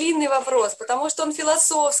 Оно длинный вопрос, потому что он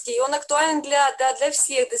философский, он актуален для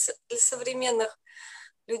всех, для современных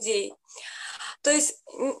людей. То есть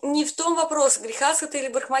не в том вопрос, грехастха ты или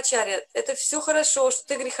брахмачарья. Это все хорошо, что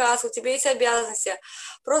ты грехастха, у тебя есть обязанности.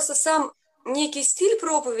 Просто сам некий стиль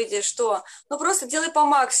проповеди, что ну просто делай по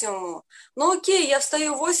максимуму. Ну окей, я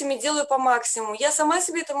встаю в 8 и делаю по максимуму. Я сама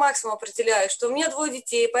себе это максимум определяю, что у меня 2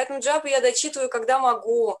 детей, поэтому джапы я дочитываю, когда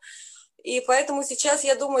могу. И поэтому сейчас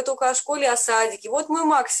я думаю только о школе, о садике. Вот мой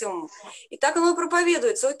максимум. И так оно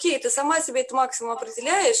проповедуется. Окей, ты сама себе этот максимум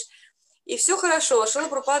определяешь, и все хорошо, Шрила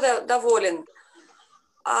Прабхупада доволен.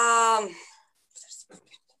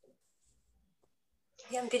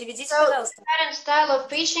 Переведите, пожалуйста. The current style of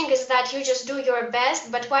preaching is that you just do your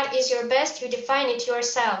best, but what is your best? You define it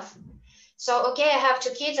yourself. So, okay, I have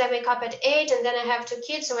 2 kids, I wake up at 8, and then I have 2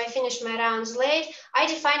 kids, so I finish my rounds late. I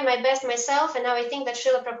define my best myself, and now I think that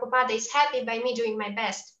Srila Prabhupada is happy by me doing my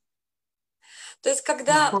best. То есть,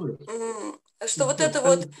 когда, что вот это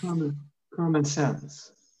вот... Common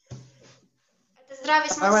sense. Это здравый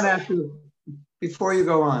I want to смысл. ask you, before you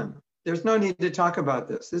go on, there's no need to talk about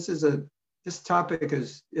this. This topic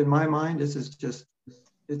is, in my mind,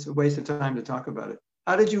 it's a waste of time to talk about it.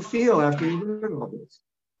 How did you feel after you heard all this?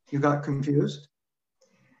 You got confused?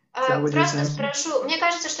 Просто спрошу. Мне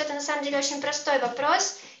кажется, что это на самом деле очень простой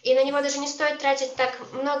вопрос, и на него даже не стоит тратить так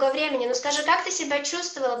много времени. Но скажи, как ты себя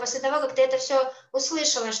чувствовала после того, как ты это все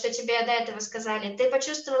услышала, что тебе до этого сказали? Ты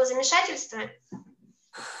почувствовала замешательство?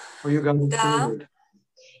 Да.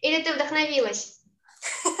 Или ты вдохновилась?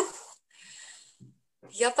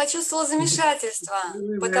 Я почувствовала замешательство,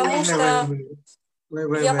 потому что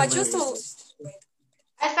я почувствовала...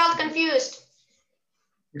 I felt confused.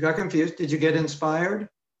 You got confused? Did you get inspired?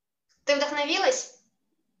 Ты вдохновилась?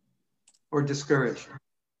 Or discouraged?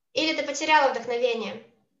 Или ты потеряла вдохновение?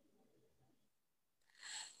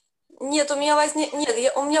 Нет, у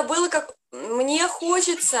меня было как... Мне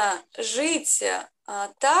хочется жить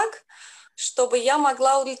так, чтобы я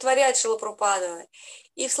могла удовлетворять Шрила Прабхупаду.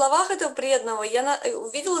 И в словах этого преданного я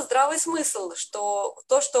увидела здравый смысл, что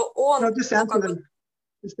то, что он... No,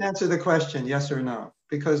 just answer the question, yes or no,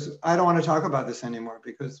 because I don't want to talk about this anymore,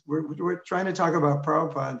 because we're trying to talk about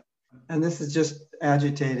Prabhupada, and this is just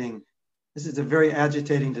agitating. This is a very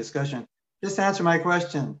agitating discussion. Just answer my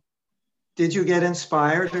question. Did you get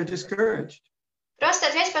inspired or discouraged? Просто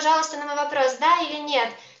ответь, пожалуйста, на мой вопрос, да или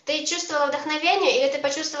нет. Ты чувствовала вдохновение или ты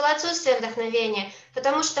почувствовала отсутствие вдохновения?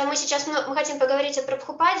 Потому что мы сейчас мы хотим поговорить о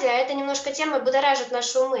Прабхупаде, а эта немножко тема будоражит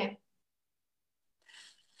наши умы.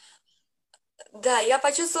 Да, я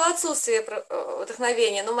почувствовала отсутствие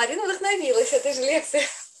вдохновения, но Марина вдохновилась этой же лекцией.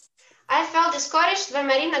 I felt discouraged when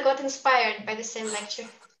Marina got inspired by the same lecture.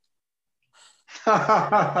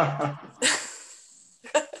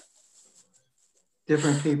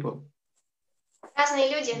 Different people. Разные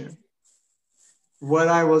люди. Yeah. What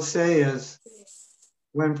I will say is,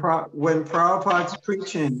 when Prabhupada's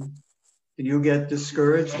preaching, do you get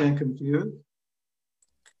discouraged and confused?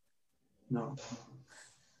 No.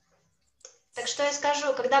 Так что я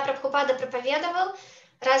скажу, когда Прабхупада проповедовал,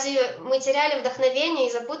 разве мы теряли вдохновение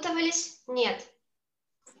и запутывались? Нет.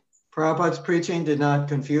 Prabhupada's preaching did not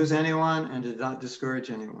confuse anyone and did not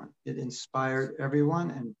discourage anyone. It inspired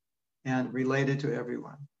everyone and related to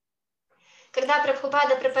everyone. Когда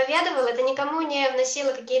Прабхупада проповедовал, это никому не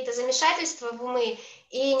вносило какие-то замешательства в умы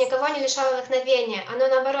и никого не лишало вдохновения. Оно,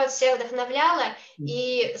 наоборот, всех вдохновляло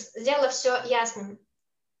и сделало все ясным.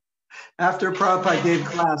 After Prabhupada gave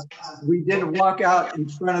class, we didn't walk out in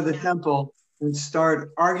front of the temple and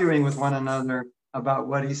start arguing with one another about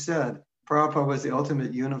what he said. Prabhupada was the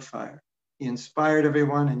ultimate unifier. He inspired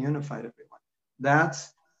everyone and unified everyone.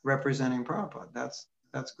 That's representing Prabhupada.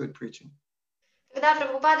 That's good preaching. Когда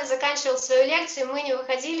Прабхупада заканчивал свою лекцию, мы не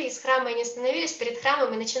выходили из храма и не становились перед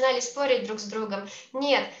храмом и начинали спорить друг с другом.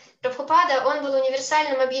 Нет, Прабхупада, он был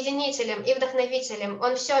универсальным объединителем и вдохновителем.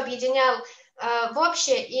 Он все объединял в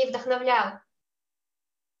общее и вдохновлял.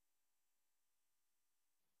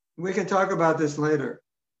 We can talk about this later,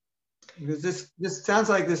 because this sounds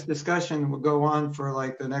like this discussion will go on for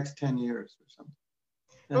like the next 10 years or something.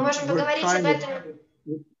 Мы можем поговорить об этом.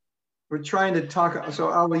 We're trying to talk, so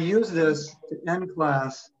I will use this to end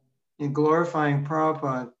class in glorifying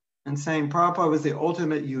Prabhupada and saying Prabhupada was the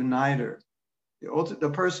ultimate uniter,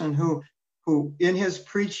 the person who in his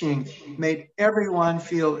preaching made everyone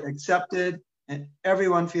feel accepted and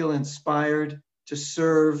everyone feel inspired to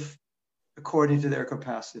serve according to their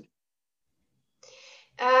capacity.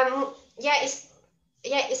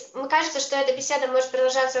 Мне кажется, что эта беседа может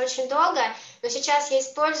продолжаться очень долго, но сейчас я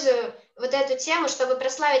использую вот эту тему, чтобы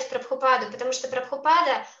прославить Прабхупаду, потому что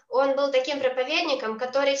Прабхупада, он был таким проповедником,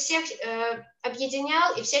 который всех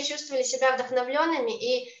объединял, и все чувствовали себя вдохновленными,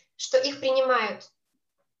 и что их принимают.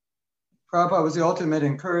 Prabhupada was the ultimate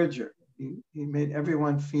encourager. He made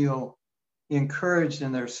everyone feel encouraged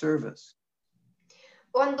in their service.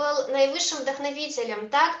 Он был наивысшим вдохновителем,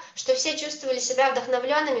 так, что все чувствовали себя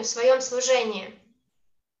вдохновленными в своем служении.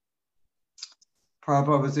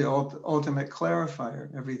 Prabhupada was the ultimate clarifier.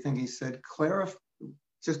 Everything he said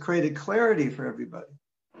just created clarity for everybody.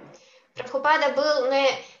 Прабхупада был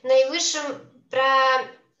наивысшим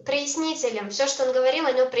прояснителем. Все, что он говорил,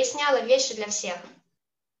 оно проясняло вещи для всех.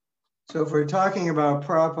 So if we're talking about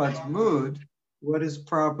Prabhupada's mood, what is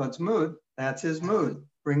Prabhupada's mood? That's his mood.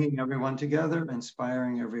 Bringing everyone together,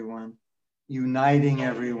 inspiring everyone, uniting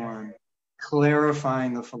everyone,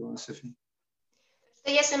 clarifying the philosophy.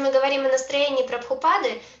 Если мы говорим о настроении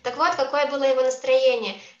Прабхупады, так вот, какое было его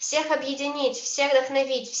настроение. Всех объединить, всех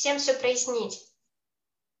вдохновить, всем все прояснить.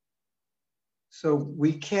 So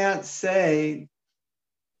we can't say,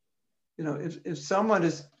 if someone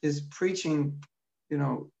is preaching,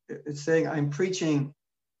 it's saying, I'm preaching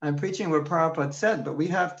what Prabhupada said, but we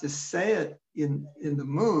have to say it in the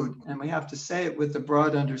mood, and we have to say it with the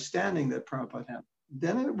broad understanding that Prabhupada had.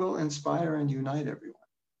 Then it will inspire and unite everyone.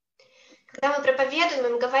 Когда мы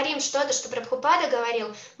проповедуем, мы говорим что-то, что Прабхупада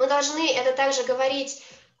говорил, мы должны это также говорить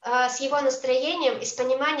с его настроением и с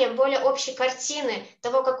пониманием более общей картины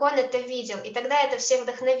того, как он это видел, и тогда это всех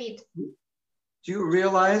вдохновит. Do you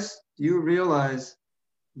realize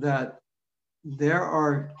that there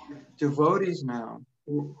are devotees now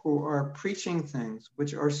who are preaching things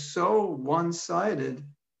which are so one-sided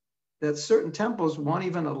that certain temples won't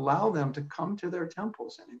even allow them to come to their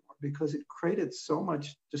temples anymore because it created so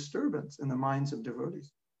much disturbance in the minds of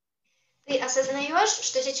devotees. Ты осознаешь,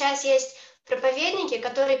 что сейчас есть проповедники,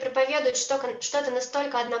 которые проповедуют что-то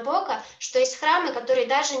настолько однобоко, что есть храмы, которые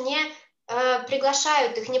даже не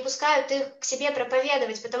приглашают их, не пускают их к себе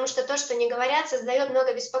проповедовать, потому что то, что они говорят, создает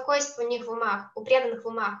много беспокойства у них в умах, у преданных в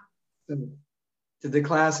умах. Did the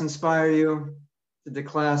class inspire you? Did the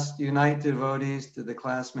class unite devotees? Did the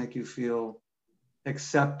class make you feel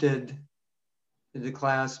accepted? Did the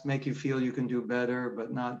class make you feel you can do better,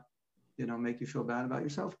 but not, make you feel bad about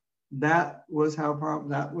yourself? That was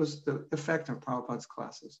the effect of Prabhupada's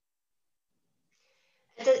classes.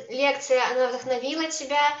 Эта лекция, она вдохновила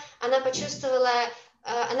тебя, она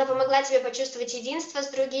помогла тебе почувствовать единство с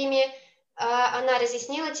другими, она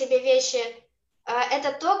разъяснила тебе вещи.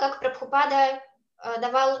 Это то, как Прабхупада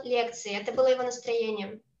давал лекции, это было его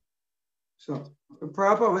настроением. So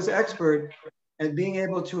Prabhupada was expert at being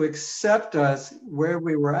able to accept us where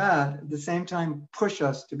we were at the same time push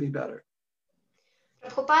us to be better.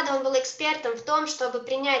 Прабхупада, он был экспертом в том, чтобы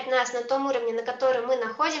принять нас на том уровне, на котором мы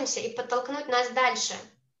находимся, и подтолкнуть нас дальше.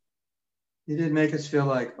 He didn't make us feel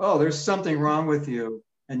like, oh, there's something wrong with you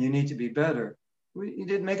and you need to be better. He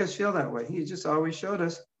didn't make us feel that way. He just always showed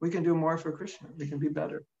us we can do more for Krishna. We can be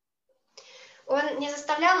better. Он не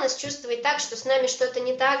заставлял нас чувствовать так, что с нами что-то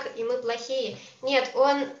не так, и мы плохие. Нет,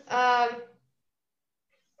 он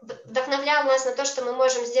вдохновлял нас на то, что мы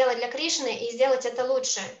можем сделать для Кришны, и сделать это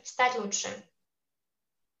лучше, стать лучше.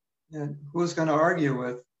 And who's going to argue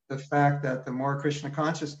with the fact that the more Krishna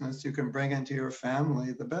consciousness you can bring into your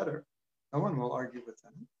family, the better? No one will argue with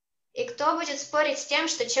that. И кто будет спорить с тем,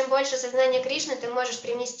 что чем больше сознания Кришны ты можешь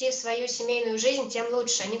привнести в свою семейную жизнь, тем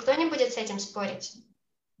лучше? Никто не будет с этим спорить.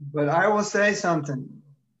 But I will say something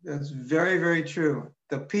that's very, very true.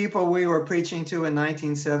 The people we were preaching to in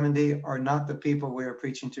 1970 are not the people we are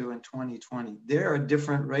preaching to in 2020. They're a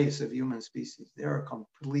different race of human species. They are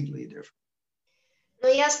completely different. Но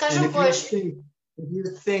я скажу кое-что. If you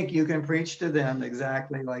think you can preach to them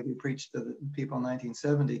exactly like you preached to the people in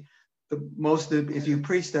 1970, if you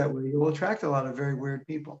preach that way, you will attract a lot of very weird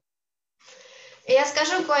people. Я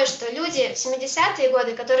скажу кое-что. Люди в 70-е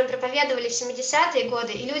годы, которым проповедовали в 70-е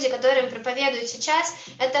годы, и люди, которым проповедуют сейчас,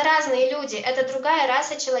 это разные люди, это другая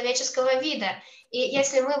раса человеческого вида. И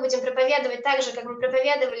если мы будем проповедовать так же, как мы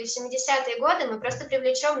проповедовали в 70-е годы, мы просто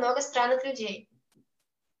привлечем много странных людей.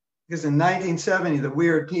 Because in 1970, the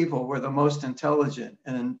weird people were the most intelligent,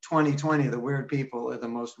 and in 2020, the weird people are the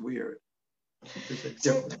most weird.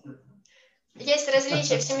 Есть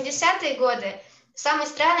различия. В 70-е годы самые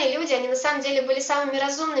странные люди, они на самом деле были самыми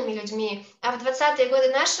разумными людьми, а в 20-е годы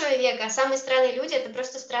нашего века самые странные люди — это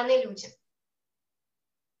просто странные люди.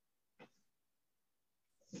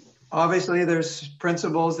 Obviously, there's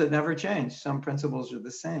principles that never change. Some principles are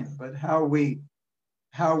the same, but how we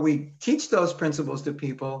teach those principles to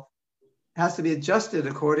people has to be adjusted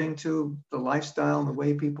according to the lifestyle and the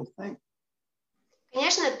way people think.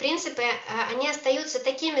 Конечно, принципы, они остаются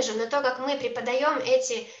такими же, но то, как мы преподаем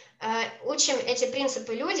учим эти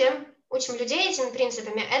принципы людям, учим людей этими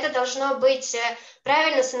принципами, это должно быть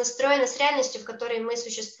правильно сонастроено с реальностью, в которой мы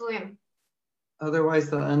существуем. Otherwise,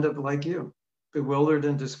 they'll end up like you, bewildered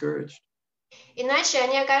and discouraged. Иначе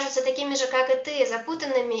они окажутся такими же, как и ты,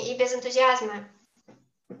 запутанными и без энтузиазма.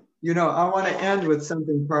 You know, I want to end with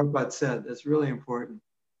something Prabhupada said that's really important.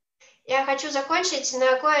 Я хочу закончить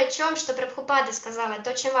на кое-чем, что Прабхупада сказала.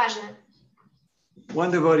 Это очень важно.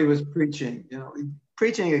 One devotee was preaching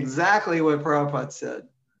exactly what Prabhupada said.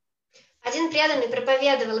 Один преданный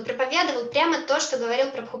проповедовал прямо то, что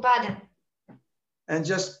говорил Прабхупада. And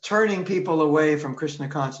just turning people away from Krishna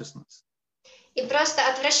consciousness. И просто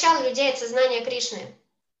отвращал людей от сознания Кришны.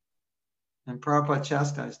 And Prabhupada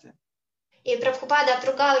chastised him. И Прабхупада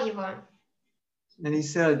отругал его. And he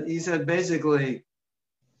said basically,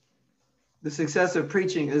 the success of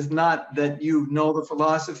preaching is not that you know the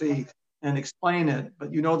philosophy and explain it,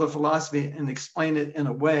 but you know the philosophy and explain it in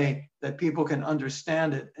a way that people can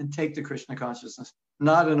understand it and take to Krishna consciousness,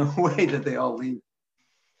 not in a way that they all leave.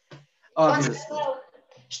 Obviously. Он сказал,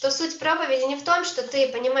 что суть проповеди не в том, что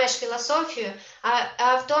ты понимаешь философию,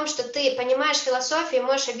 а в том, что ты понимаешь философию и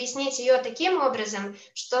можешь объяснить ее таким образом,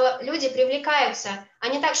 что люди привлекаются, а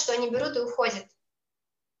не так, что они берут и уходят.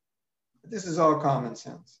 This is all common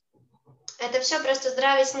sense. Это все просто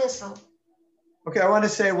здравый смысл. Okay, I want to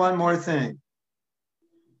say one more thing.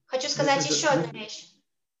 Хочу сказать еще одну вещь.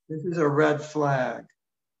 This is a red flag.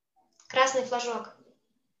 Красный флажок.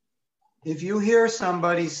 If you hear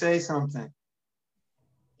somebody say something,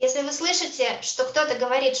 если вы слышите, что кто-то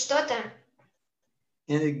говорит что-то,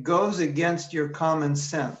 and it goes against your common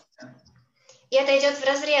sense, и это идет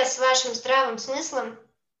вразрез с вашим здравым смыслом,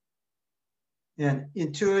 and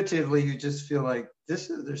intuitively you just feel like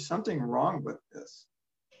there's something wrong with this.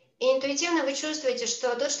 И интуитивно вы чувствуете,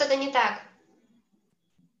 что тут что-то не так.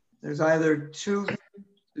 There's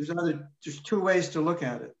there's two ways to look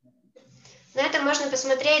at it. На это можно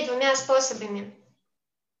посмотреть двумя способами.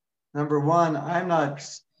 Number one, I'm not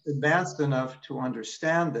advanced enough to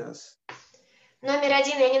understand this. Номер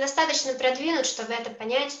один, я недостаточно продвинут, чтобы это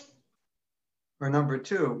понять. Or number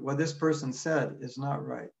two, what this person said is not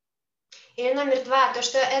right. Или номер два, то,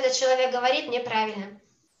 что этот человек говорит, неправильно.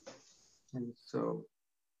 And so,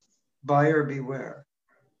 buyer beware.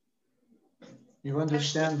 You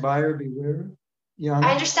understand buyer beware? Yana?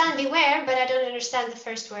 I understand beware, but I don't understand the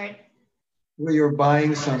first word. Well, you're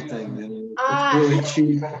buying something and it's really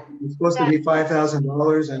cheap. It's supposed to be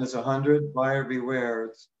 $5,000 and it's 100. Buyer beware.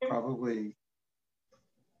 It's probably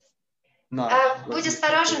not. Будь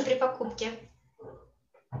осторожен при покупке.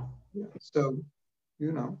 So,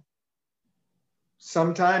 you know,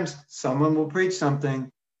 sometimes someone will preach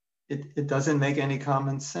something. It doesn't make any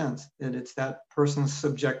common sense. And it's that person's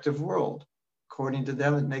subjective world. According to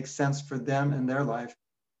them, it makes sense for them and their life.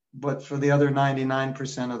 But for the other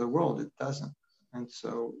 99% of the world, it doesn't. And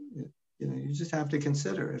so, you know, you just have to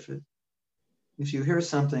consider if you hear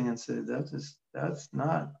something and say,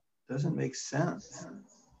 doesn't make sense.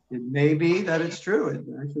 It may be that it's true. It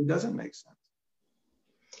actually doesn't make sense.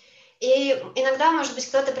 И иногда, может быть,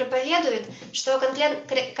 кто-то проповедует, что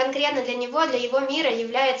конкретно для него, для его мира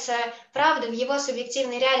является правдой в его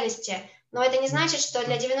субъективной реальности. Но это не значит, что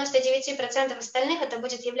для 99% остальных это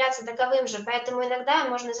будет являться таковым же. Поэтому иногда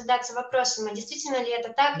можно задаться вопросом, а действительно ли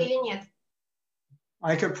это так или нет.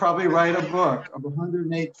 I could probably write a book of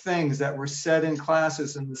 108 things that were said in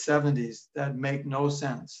classes in the 70s that make no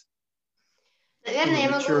sense. Наверное, я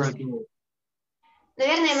могу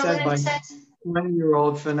написать...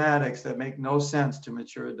 20-year-old fanatics that make no sense to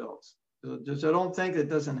mature adults. So don't think it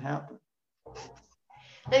doesn't happen.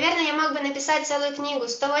 Наверное, я мог бы написать целую книгу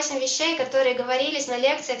 «108 вещей, которые говорились на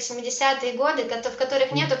лекциях в 70-е годы, в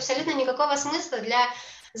которых нет абсолютно никакого смысла для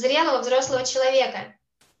зрелого взрослого человека».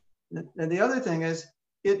 And the other thing is,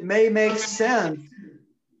 it may make sense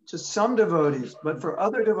to some devotees, but for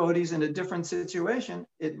other devotees in a different situation,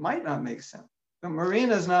 it might not make sense. So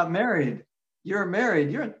Marina's not married. You're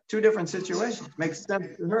married. You're in two different situations. Makes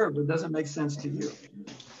sense to her, but doesn't make sense to you.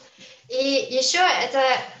 И еще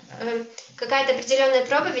это какая-то определенная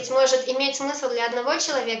проповедь может иметь смысл для одного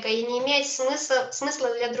человека и не иметь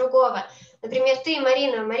смысла для другого. Например, ты,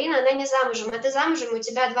 Марина. Марина, она не замужем, а ты замужем, у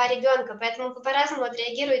тебя 2 ребенка, поэтому вы по-разному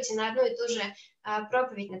отреагируете на одну и ту же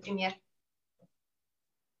проповедь, например.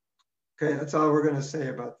 Okay, that's all we're going to say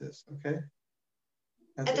about this, okay?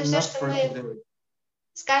 Это все, что мы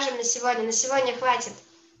скажем на сегодня. На сегодня хватит.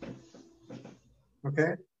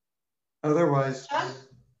 Okay? Otherwise...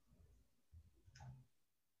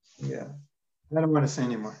 Yeah, I don't want to say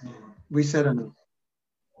anymore. We said enough.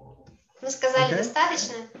 Мы сказали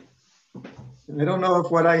достаточно. I don't know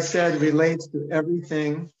if what I said relates to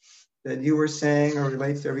everything that you were saying or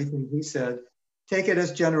relates to everything he said. Take it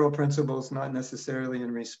as general principles, not necessarily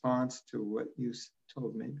in response to what you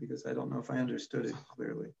told me, because I don't know if I understood it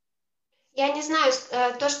clearly. Я не знаю,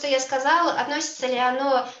 то, что я сказала, относится ли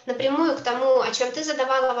оно напрямую к тому, о чем ты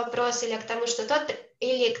задавала вопрос, или к тому, что тот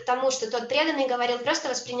преданный говорил, просто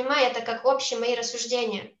воспринимай это как общие мои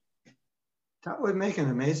рассуждения. That would make an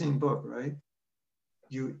amazing book, right?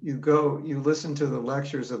 You listen to the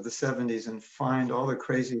lectures of the 70s and find all the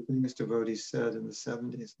crazy things devotees said in the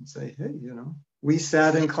 70s and say, hey, you know, we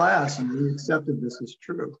sat in class and we accepted this as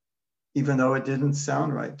true, even though it didn't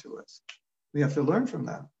sound right to us. We have to learn from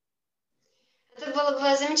that. Это было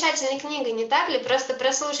бы замечательной книгой, не так ли? Просто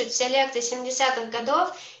прослушать все лекции 70-х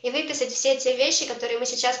годов и выписать все те вещи, которые мы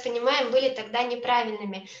сейчас понимаем, были тогда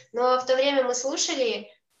неправильными. Но в то время мы слушали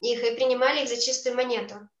их и принимали их за чистую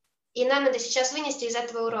монету. И нам надо сейчас вынести из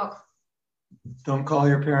этого урок. Don't call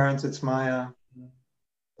your parents, it's Maya.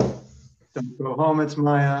 Don't go home, it's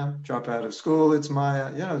Maya. Drop out of school, it's Maya.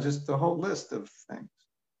 You know, just the whole list of things.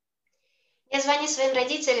 Не звони своим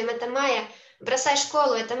родителям, это Майя. Бросай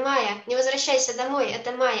школу, это Майя. Не возвращайся домой,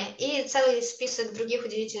 это Майя. И целый список других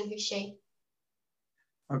удивительных вещей.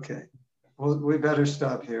 Okay. Well, we better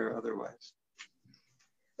stop here otherwise.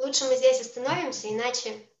 Лучше мы здесь остановимся,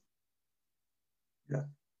 иначе... Yeah.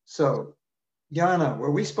 So, Yana,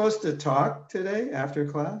 were we supposed to talk today after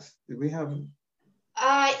class? Did we have...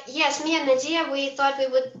 Yes, me and Nadia, we thought we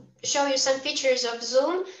would show you some features of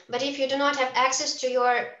Zoom, but if you do not have access to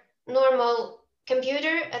your normal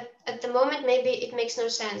computer at the moment, maybe it makes no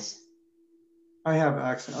sense. I have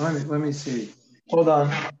access. Let me see. Hold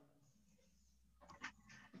on.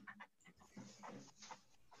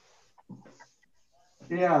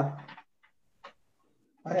 Yeah.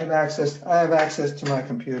 I have access to my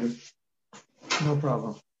computer. No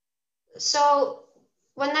problem. So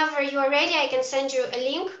whenever you are ready, I can send you a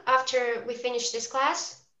link after we finish this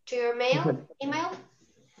class to your email.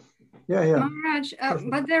 Yeah. Maharaj,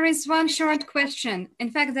 but there is one short question. In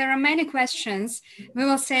fact, there are many questions. We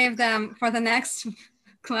will save them for the next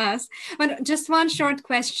class. But just one short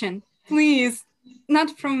question, please.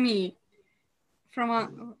 Not from me,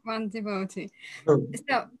 from one devotee.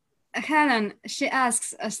 So Helen, she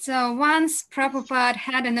asks, so once Prabhupada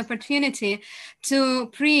had an opportunity to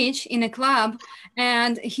preach in a club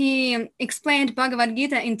and he explained Bhagavad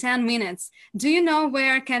Gita in 10 minutes. Do you know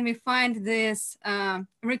where can we find this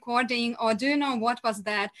recording, or do you know what was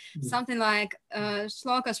that? Something like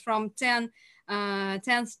shlokas from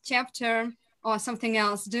 10th chapter or something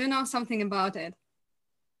else. Do you know something about it?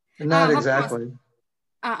 Not exactly.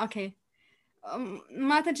 Окей.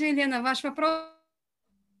 Матаджи, Елена, ваш вопрос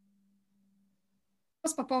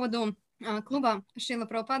по поводу клуба Шрила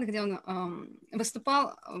Прабхупады, где он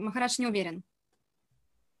выступал, Махарадж не уверен.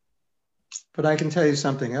 But I can tell you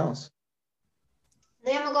something else.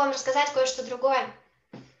 Но я могу вам рассказать кое-что другое.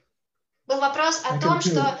 Был вопрос о том,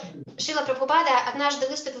 что Шрила Прабхупада однажды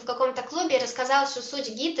выступил в каком-то клубе и рассказал всю суть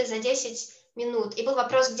Гиты за 10 минут. И был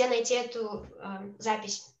вопрос, где найти эту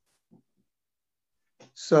запись.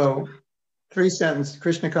 So, 3 sentences,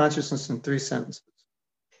 Krishna consciousness in 3 sentences.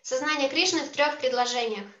 Сознание Кришны в 3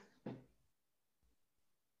 предложениях.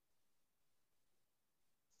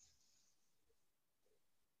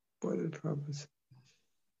 What did Prabhupada say?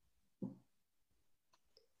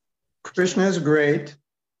 Krishna is great.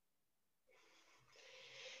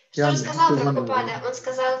 Что же сказал Прабхупада? Он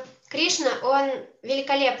сказал, Кришна, он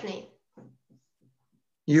великолепный.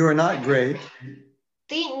 You are not great.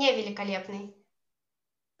 Ты не великолепный.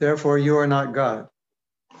 Therefore, you are not God.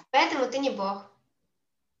 Поэтому ты не Бог.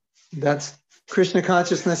 That's Krishna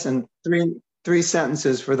consciousness in 3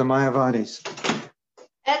 sentences for the Mayavadis.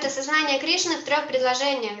 Это сознание Кришны в 3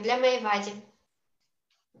 предложениях для Майявади.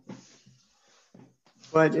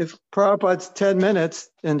 But if Prabhupada's 10 minutes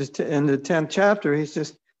in the 10th chapter, he's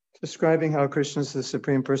just describing how Krishna is the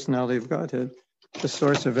Supreme Personality of Godhead, the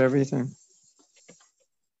source of everything.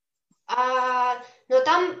 Но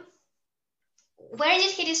там, where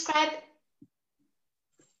did he describe?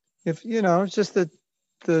 If you know, it's just the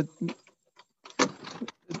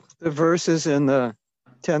verses in the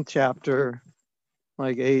 10th chapter,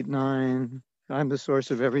 like 8, 9. I'm the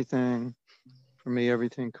source of everything. For me,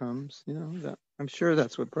 everything comes. You know that. I'm sure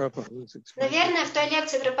that's what Prabhupada was explaining. Наверное, в той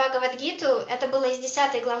лекции про Бхагавад-гиту, это было из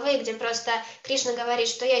 10 главы, где просто Кришна говорит,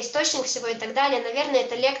 что я источник всего и так далее. Наверное,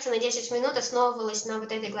 эта лекция на 10 минут основывалась на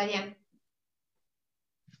вот этой главе.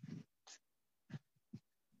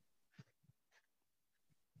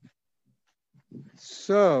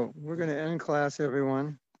 So, we're going to end class,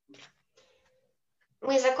 everyone.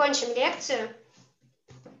 Мы закончим лекцию.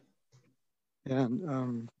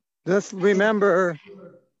 And just remember,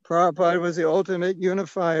 Prabhupada was the ultimate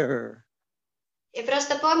unifier. И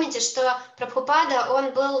просто помните, что Прабхупада,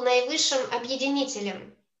 он был наивысшим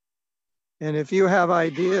объединителем. And if you have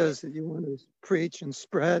ideas that you want to preach and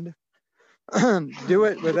spread, do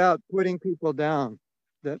it without putting people down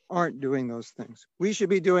that aren't doing those things. We should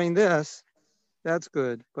be doing this. That's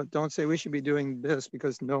good. But don't say we should be doing this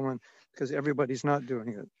because everybody's not doing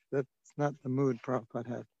it. That's not the mood Prabhupada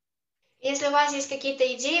had. Если у вас есть какие-то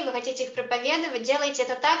идеи, вы хотите их проповедовать, делайте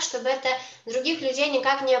это так, чтобы это других людей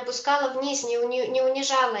никак не опускало вниз, не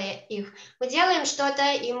унижало их. Мы делаем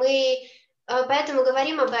что-то, и мы поэтому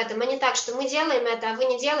говорим об этом, а не так, что мы делаем это, а вы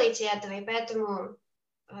не делаете этого, и поэтому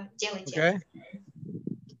делайте это.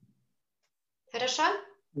 Хорошо?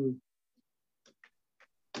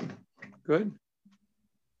 Good.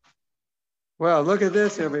 Well, look at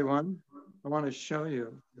this, everyone. I want to show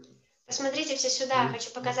you. Посмотрите все сюда,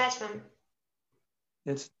 хочу показать вам.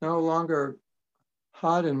 It's no longer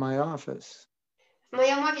hot in my office. В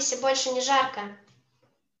моем офисе больше не жарко.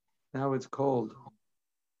 Now it's cold.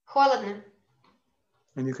 Холодно.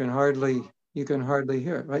 And you can hardly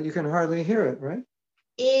hear it, right? You can hardly hear it, right?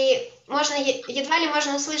 И едва ли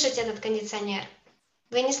можно услышать этот кондиционер.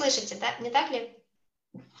 Вы не слышите, да? Не так ли?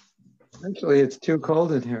 Actually, it's too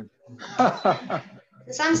cold in here.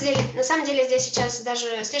 На самом деле здесь сейчас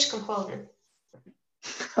даже слишком холодно.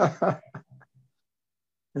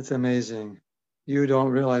 It's amazing. You don't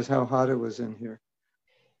realize how hot it was in here.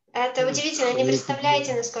 Это удивительно. Не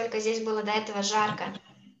представляете, насколько здесь было до этого жарко.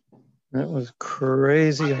 That was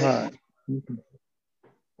crazy hot.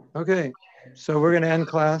 Okay, so we're going to end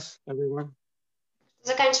class, everyone.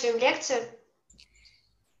 Заканчиваем лекцию.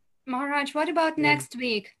 Maharaj, what about next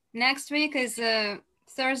week? Next week is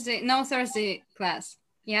Thursday class.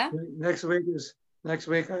 Yeah. Next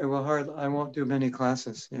week I won't do many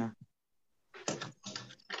classes. Yeah.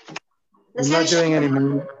 На I'm not следующей,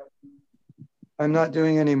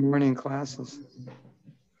 doing any morning classes.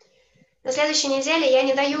 на следующей неделе я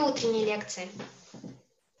не даю утренние лекции.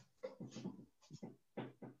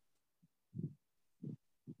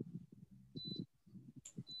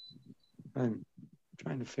 I'm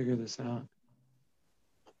trying to figure this out.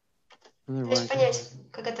 То есть Otherwise, понять,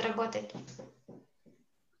 как это работает.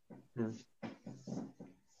 yeah.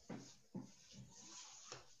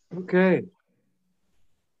 Okay.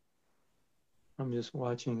 I'm just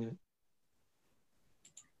watching it.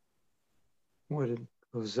 What it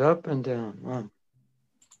goes up and down. Wow.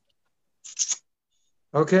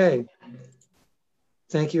 Okay.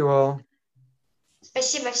 Thank you all.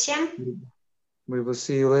 Спасибо всем. We will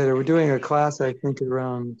see you later. We're doing a class, I think,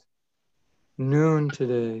 around noon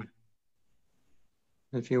today.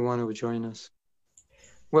 If you want to join us.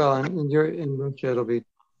 Well, in Russia, it'll be,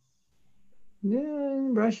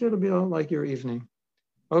 in Russia, it'll be like your evening.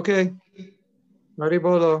 Okay.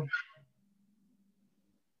 Maribolo.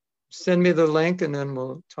 Send me the link and then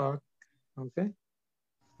we'll talk. Okay.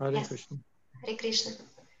 Hare Yes. Krishna. Hare Krishna.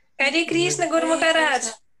 Hare Krishna, Guru Maharaj.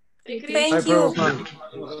 Hi, Thank you.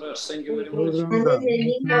 Prabhupada. Thank you very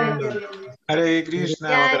much. Hare Krishna,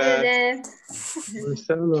 Yeah, Maharaj.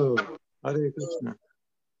 Marcelo. Hare Krishna.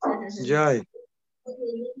 Jai.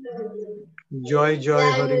 Joy, joy,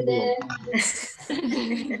 Hare Bol.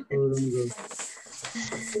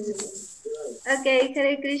 Okay,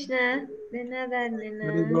 Hare Krishna.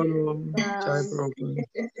 Hare Bol. Jai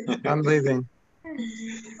Prabhupada. I'm leaving.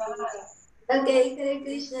 Okay, Hare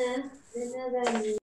Krishna.